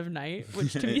the dead of night,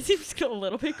 which to me seems a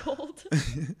little bit cold.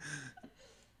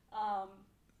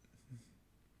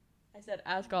 I said,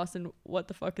 ask Austin what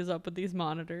the fuck is up with these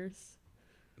monitors.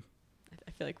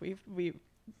 I feel like we've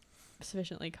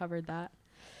sufficiently covered that.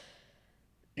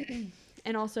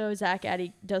 And also, Zach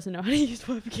Addy doesn't know how to use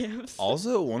webcams.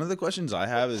 Also, one of the questions I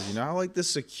have is, how like the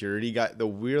security guy, the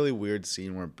really weird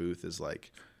scene where Booth is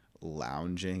like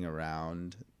lounging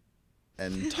around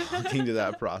and talking to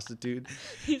that prostitute.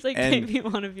 He's like, And- maybe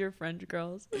one of your French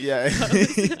girls. Yeah.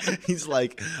 He's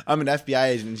like, I'm an FBI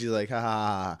agent. And she's like, ha ha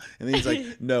ha. And then he's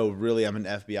like, no, really, I'm an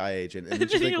FBI agent. And then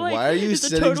she's like, why are you he's a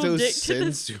sitting total so dick to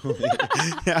the- sensually?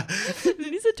 Yeah. And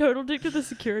he's a total dick to the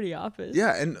security office.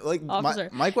 Yeah. And like, Officer.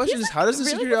 my question He's is, how does the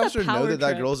really security has a officer know power that that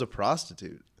trip. girl's a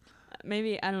prostitute?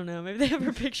 Maybe, I don't know. Maybe they have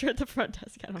her picture at the front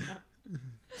desk. I don't know.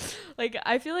 Like,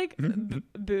 I feel like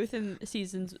Booth in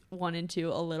seasons 1 and 2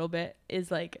 a little bit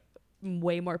is like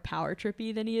way more power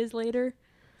trippy than he is later.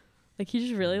 Like, he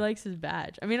just really likes his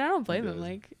badge. I mean, I don't blame him. does.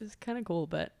 Like, it's kind of cool,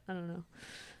 but I don't know.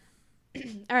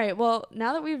 All right. Well,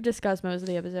 now that we've discussed most of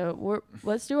the episode,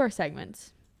 let's do our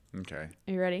segments. Okay.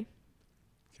 Are you ready?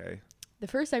 Okay. The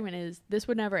first segment is This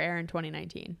Would Never Air in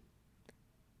 2019.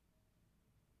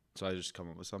 So I just come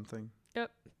up with something?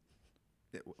 Yep.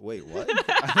 Wait, what?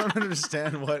 I don't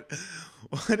understand what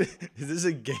is this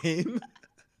a game?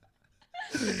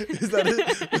 Was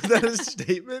that a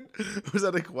statement? Was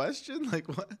that a question? Like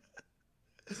what?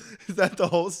 Is that the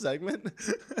whole segment?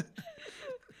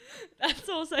 That's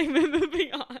the whole segment.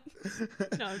 Moving on.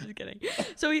 No, I'm just kidding.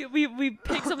 So we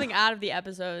picked something out of the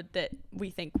episode that we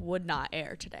think would not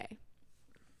air today.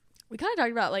 We kind of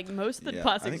talked about like most of the I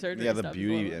plastic think- surgery. Yeah, the stuff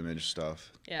beauty before. image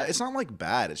stuff. Yeah. It's not like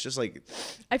bad. It's just like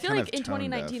I feel kind like of in tone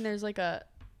 2019 deaf.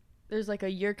 there's like a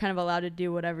you're kind of allowed to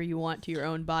do whatever you want to your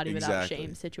own body without Exactly.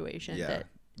 shame situation. Yeah. That,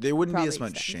 There wouldn't be as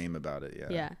probably much extends. shame about it.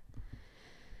 Yeah.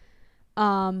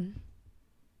 yeah.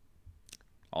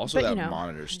 Also, But, that you know.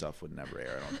 monitor stuff would never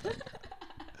air. I don't think.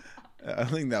 I don't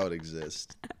think that would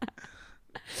exist.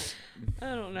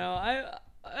 I don't know.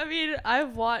 I mean,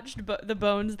 I've watched The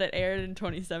Bones that aired in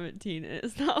 2017, and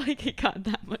it's not like it got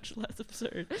that much less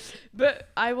absurd. But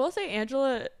I will say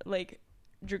Angela, like,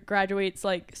 graduates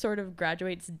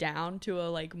down to a,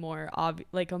 like, more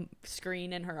like a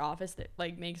screen in her office that,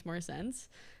 like, makes more sense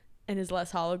and is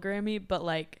less hologrammy, but,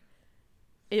 like,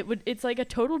 it's like a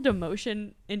total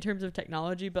demotion in terms of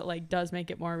technology, but like does make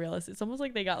it more realistic. It's almost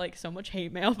like they got like so much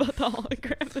hate mail about the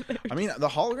hologram. That they were I mean, the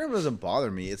hologram doesn't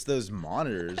bother me. It's those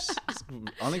monitors. It's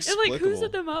and inexplicable. like who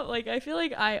set them up? Like I feel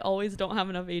like I always don't have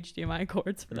enough HDMI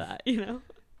cords for that, you know?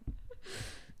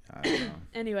 I don't know.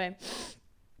 Anyway,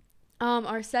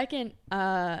 our second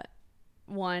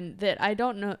one that I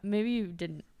don't know, maybe you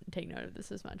didn't take note of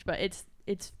this as much, but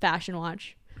it's Fashion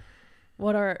Watch.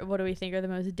 What do we think are the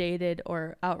most dated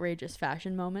or outrageous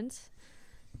fashion moments?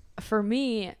 For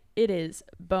me, it is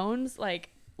Bones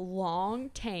like long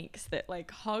tanks that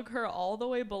like hug her all the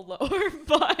way below her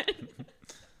butt.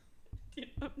 Do you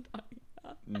know what I'm talking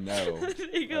about? No.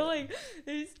 They go like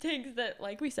these tanks that,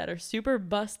 like we said, are super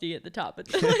busty at the top, but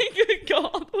then like go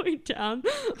all the way down,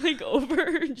 like over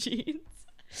her jeans,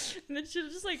 and then she'll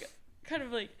just like kind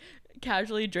of like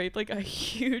casually drape like a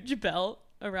huge belt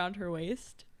around her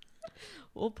waist.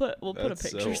 We'll put a That's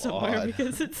picture so somewhere odd.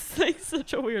 because it's like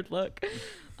such a weird look.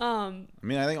 I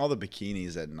mean, I think all the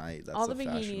bikinis at night. That's All the the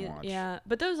fashion bikinis, watch. yeah,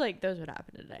 but those would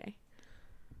happen today.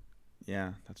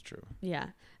 Yeah, that's true. Yeah.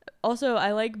 Also,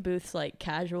 I like Booth's like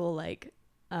casual like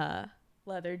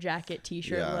leather jacket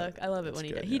t-shirt Yeah, look. I love it when that's he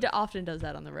good, does. He yeah. often does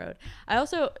that on the road. I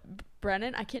also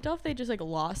Brennan, I can't tell if they just like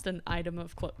lost an item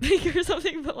of clothing or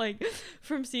something, but like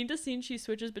from scene to scene she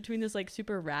switches between this like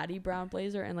super ratty brown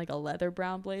blazer and like a leather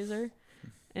brown blazer.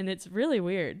 And it's really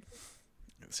weird.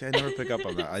 See, I never pick up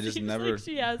on that. I just Seems never. like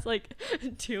she has like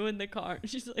two in the car and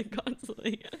she's like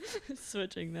constantly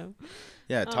switching them.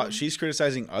 Yeah, she's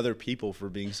criticizing other people for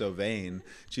being so vain.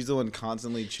 She's the one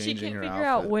constantly She changing can't her figure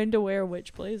outfit. out when to wear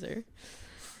which blazer.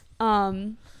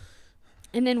 And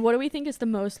then what do we think is the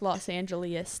most Los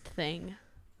Angeles thing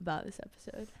about this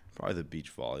episode? Probably the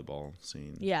beach volleyball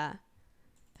scene. Yeah.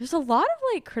 There's a lot of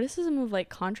like criticism of like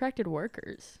contracted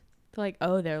workers. They're like,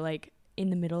 oh, they're like in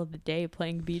the middle of the day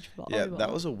playing beach volleyball. Yeah,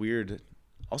 that was a weird.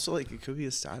 Also, like it could be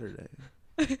a Saturday.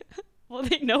 Well,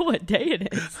 they know what day it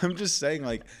is. I'm just saying,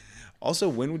 like. Also,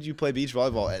 when would you play beach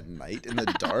volleyball at night in the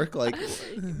dark? Like,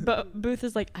 But Booth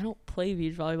is like, I don't play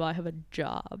beach volleyball. I have a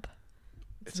job.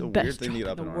 it's a best weird thing to get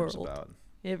job up in in the arms world. about.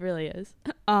 It really is.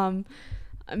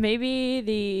 Maybe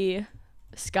the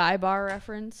Sky Bar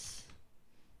reference.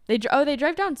 They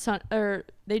drive down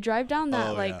that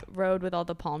Oh, like yeah. road with all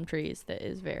the palm trees that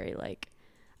is very like.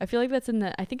 I feel like I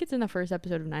think it's in the first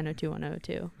episode of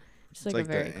 90210. Just It's like a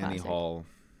very the Annie classic. Hall.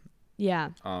 Yeah.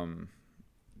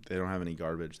 They don't have any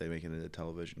garbage. They make it into a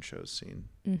television show scene.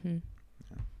 Mm-hmm.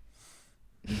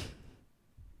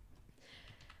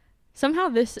 Somehow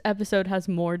this episode has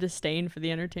more disdain for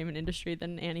the entertainment industry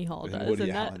than Annie Hall Than does, Woody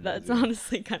and Allen that's does, yeah.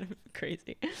 honestly kind of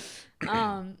crazy.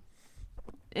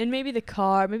 and maybe the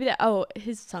car, maybe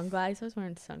his sunglasses. I was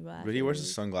wearing sunglasses. But he wears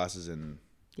his sunglasses in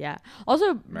Yeah.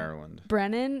 Also, Maryland.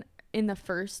 Brennan in the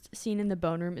first scene in the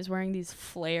bone room is wearing these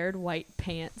flared white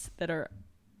pants that are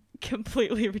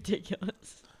completely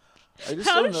ridiculous. I just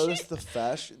How don't is she- notice the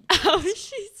fashion. How is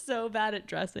she so bad at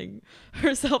dressing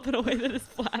herself in a way that is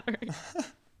flattering?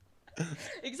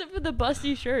 Except for the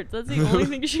busty shirts. That's the only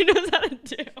thing she knows how to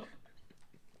do.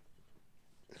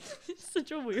 It's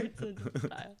such a weird sense of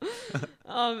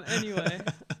style. Anyway.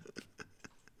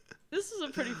 This was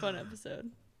a pretty fun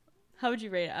episode. How would you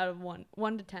rate it out of 1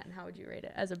 to 10? How would you rate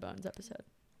it as a Bones episode?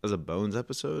 As a Bones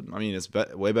episode? I mean, it's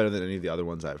way better than any of the other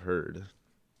ones I've heard.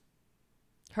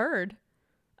 Heard?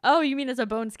 Oh, you mean as a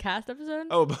Bones cast episode?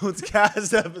 Oh, Bones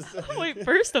cast episode. Wait,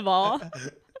 first of all.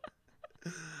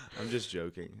 I'm just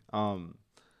joking.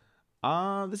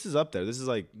 This is up there. This is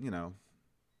like,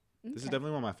 this is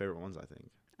definitely one of my favorite ones, I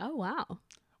think. Oh, wow.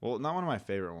 Well, not one of my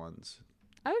favorite ones.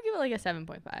 I would give it like a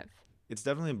 7.5. It's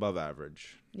definitely above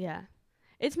average. Yeah.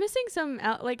 It's missing some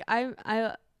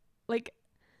I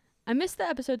miss the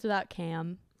episodes without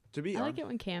Cam. To be I honest, like it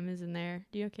when Cam is in there.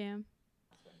 Do you have Cam?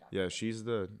 yeah, she's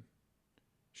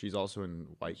also in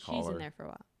White Collar. She's in there for a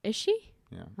while. Is she?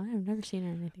 Yeah. I've never seen her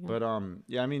in anything else. But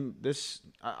yeah, I mean,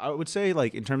 I would say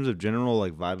like in terms of general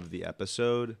like vibe of the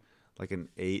episode, like an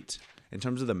 8. In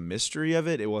terms of the mystery of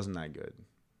it, it wasn't that good.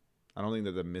 I don't think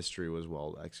that the mystery was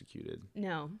well executed.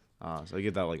 No. So I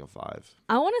give that like a 5.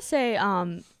 I want to say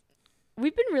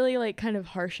we've been really like kind of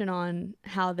harshing on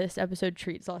how this episode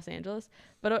treats Los Angeles,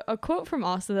 but a quote from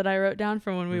Austin that I wrote down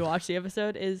from when we watched the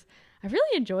episode is, I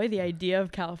really enjoy the idea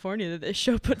of California that this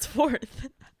show puts forth.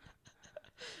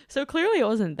 So clearly it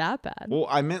wasn't that bad. Well,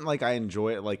 I meant like I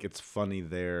enjoy it, like it's funny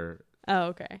there. Oh,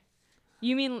 okay.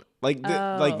 You mean Like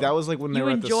that was like when they you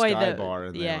were at the enjoy Sky the- Bar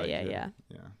and yeah, they yeah.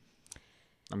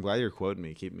 I'm glad you're quoting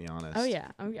me. Keep me honest. Oh yeah,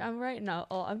 I'm writing.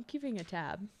 I'm keeping a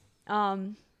tab.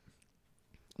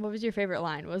 What was your favorite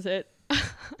line? Was it?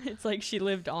 It's like she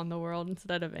lived on the world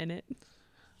instead of in it.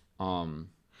 I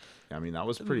mean that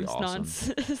was pretty awesome.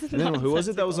 Nonsense. And then who was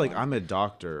it that was like, I'm a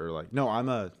doctor, or like, no, I'm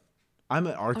an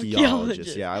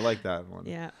archaeologist. Yeah, I like that one.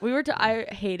 Yeah, I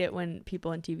hate it when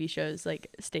people in TV shows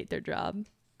like state their job,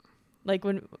 like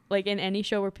when in any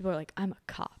show where people are like, I'm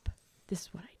a cop. This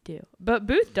is what I do. But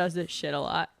Booth does this shit a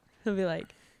lot. He'll be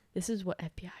like, this is what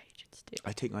FBI agents do.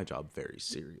 I take my job very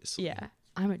seriously. Yeah,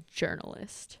 I'm a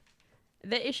journalist.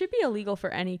 It should be illegal for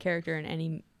any character in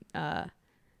any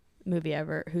movie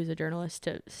ever who's a journalist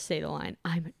to say the line,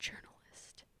 I'm a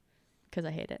journalist, because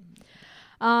I hate it.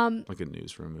 Like a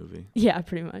news for a movie. Yeah,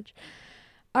 pretty much.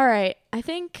 All right, I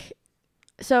think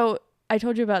so. I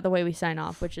told you about the way we sign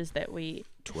off, which is that we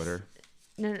Twitter.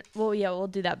 No, well, yeah, we'll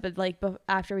do that, but like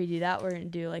after we do that, we're gonna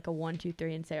do like a 1, 2,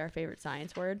 3 and say our favorite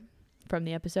science word from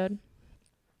the episode.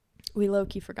 We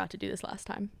low-key forgot to do this last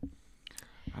time.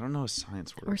 I don't know a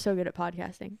science word. We're so good at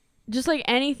podcasting. Just like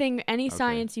any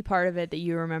sciencey part of it that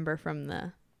you remember from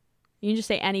you can just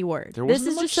say any word. There This wasn't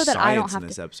is much just so that I don't science have in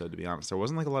this to. episode, to be honest. There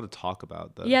wasn't like a lot of talk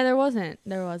about that. Yeah, there wasn't.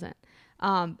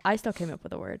 I still came up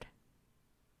with a word.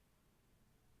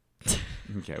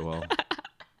 Okay, well.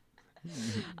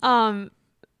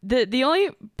 The only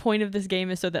point of this game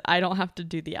is so that I don't have to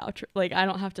do the outro. Like, I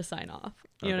don't have to sign off.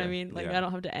 You know what I Okay, mean? Like, yeah. I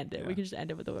don't have to end it. Yeah. We can just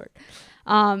end it with a word.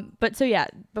 But so, yeah,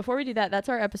 before we do that, that's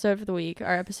our episode for the week.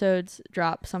 Our episodes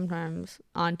drop sometimes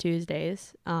on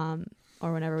Tuesdays or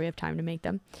whenever we have time to make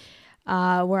them.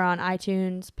 We're on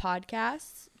iTunes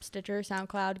Podcasts, Stitcher,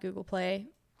 SoundCloud, Google Play,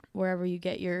 wherever you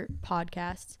get your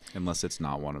podcasts. Unless it's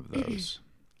not one of those.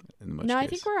 In which No, case. I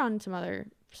think we're on some other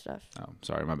stuff. Oh,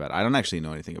 sorry, my bad. I don't actually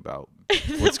know anything about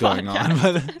what's going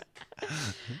on.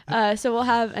 But So we'll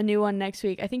have a new one next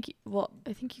week. I think you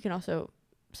can also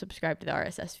subscribe to the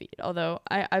RSS feed. Although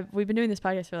we've been doing this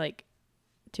podcast for like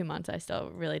 2 months. I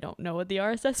still really don't know what the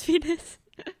RSS feed is.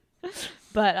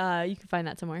 But you can find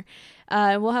that somewhere.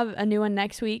 We'll have a new one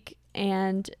next week,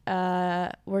 and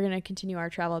we're going to continue our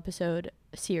travel episode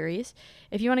series.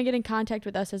 If you want to get in contact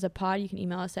with us as a pod, you can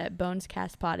email us at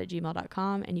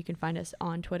bonescastpod@gmail.com, and you can find us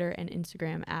on Twitter and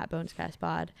Instagram at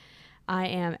bonescastpod. I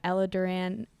am Ella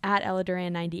Duran at Ella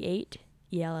Duran 98,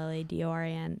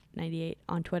 ELLADORAN 98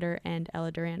 on Twitter, and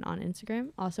Ella Duran on Instagram.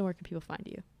 Also, where can people find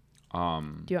you?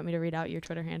 Do you want me to read out your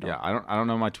Twitter handle? yeah, I don't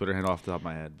know my Twitter handle off the top of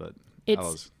my head, but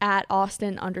It's at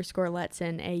Austin_Letson,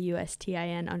 AUSTIN_LETSON.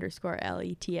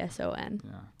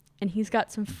 yeah. And he's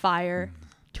got some fire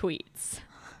tweets.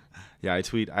 Yeah, I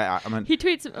tweet. He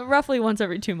tweets roughly once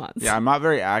every 2 months. Yeah, I'm not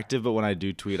very active, but when I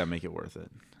do tweet, I make it worth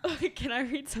it. Can I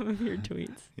read some of your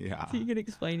tweets? Yeah. So you can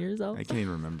explain yourself? I can't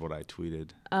even remember what I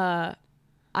tweeted. I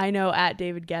know at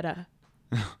David Guetta.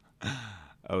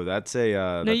 Oh, that's a.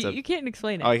 No, That's you can't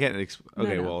explain it. Oh, I can't.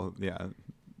 Okay, no. well, yeah.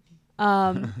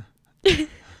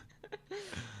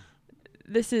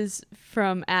 This is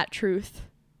from @Truth,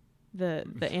 the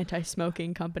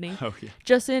anti-smoking company. Oh yeah.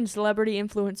 Just in, celebrity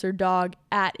influencer dog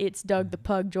 @It's Doug the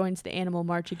Pug joins the animal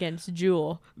march against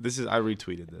Jewel. This is I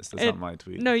retweeted this. That's not my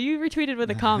tweet. No, you retweeted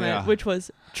with a comment, Yeah. which was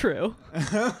true.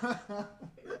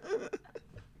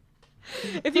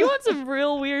 If you want some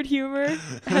real weird humor,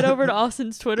 head over to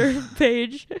Austin's Twitter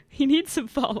page. He needs some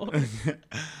followers.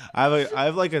 I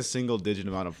have like a single digit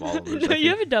amount of followers. No, you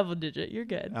have a double digit. You're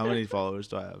good. How many followers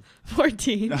do I have?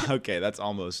 14. Okay, that's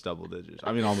almost double digits.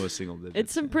 I mean, almost single digits.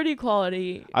 It's some pretty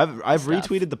quality. I've stuff.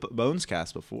 retweeted the Bones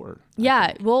cast before.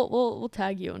 Yeah, we'll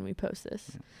tag you when we post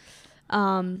this.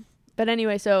 But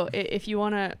anyway, so if you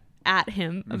want to at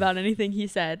him about anything he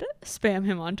said, spam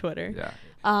him on Twitter. Yeah.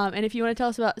 And if you want to tell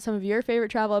us about some of your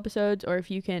favorite travel episodes, or if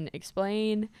you can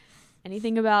explain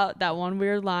anything about that one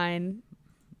weird line,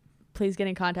 please get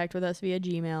in contact with us via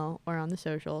Gmail or on the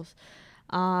socials.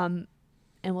 And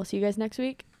we'll see you guys next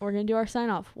week. We're going to do our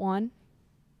sign off. 1,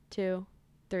 2,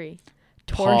 3.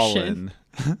 Torsion.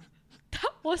 Pollen.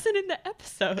 That wasn't in the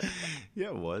episode. Yeah,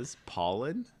 it was.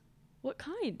 Pollen? What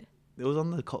kind? It was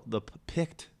on the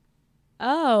picked.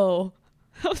 Oh,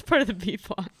 that was part of the B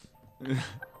plot.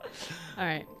 All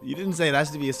right. You didn't say it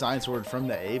has to be a science word from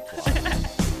the A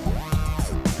plot.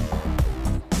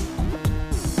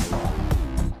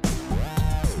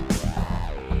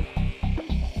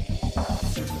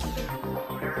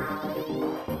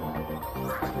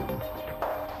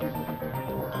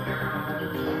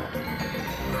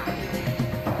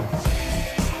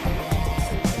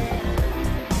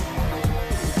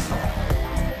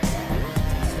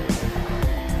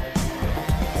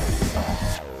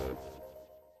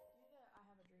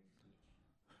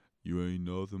 You ain't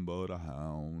nothing but a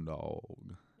hound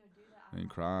dog. And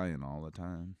crying all the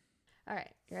time. All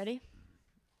right. You ready?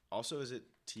 Also, is it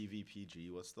TV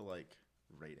PG? What's the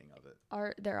rating of it?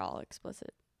 They're all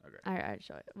explicit. Okay. I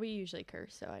show it. We usually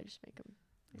curse, so I just make them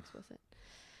explicit.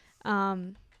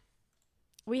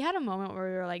 We had a moment where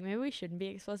we were like, maybe we shouldn't be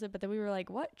explicit, but then we were like,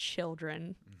 what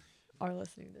children are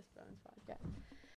listening to this Bones podcast?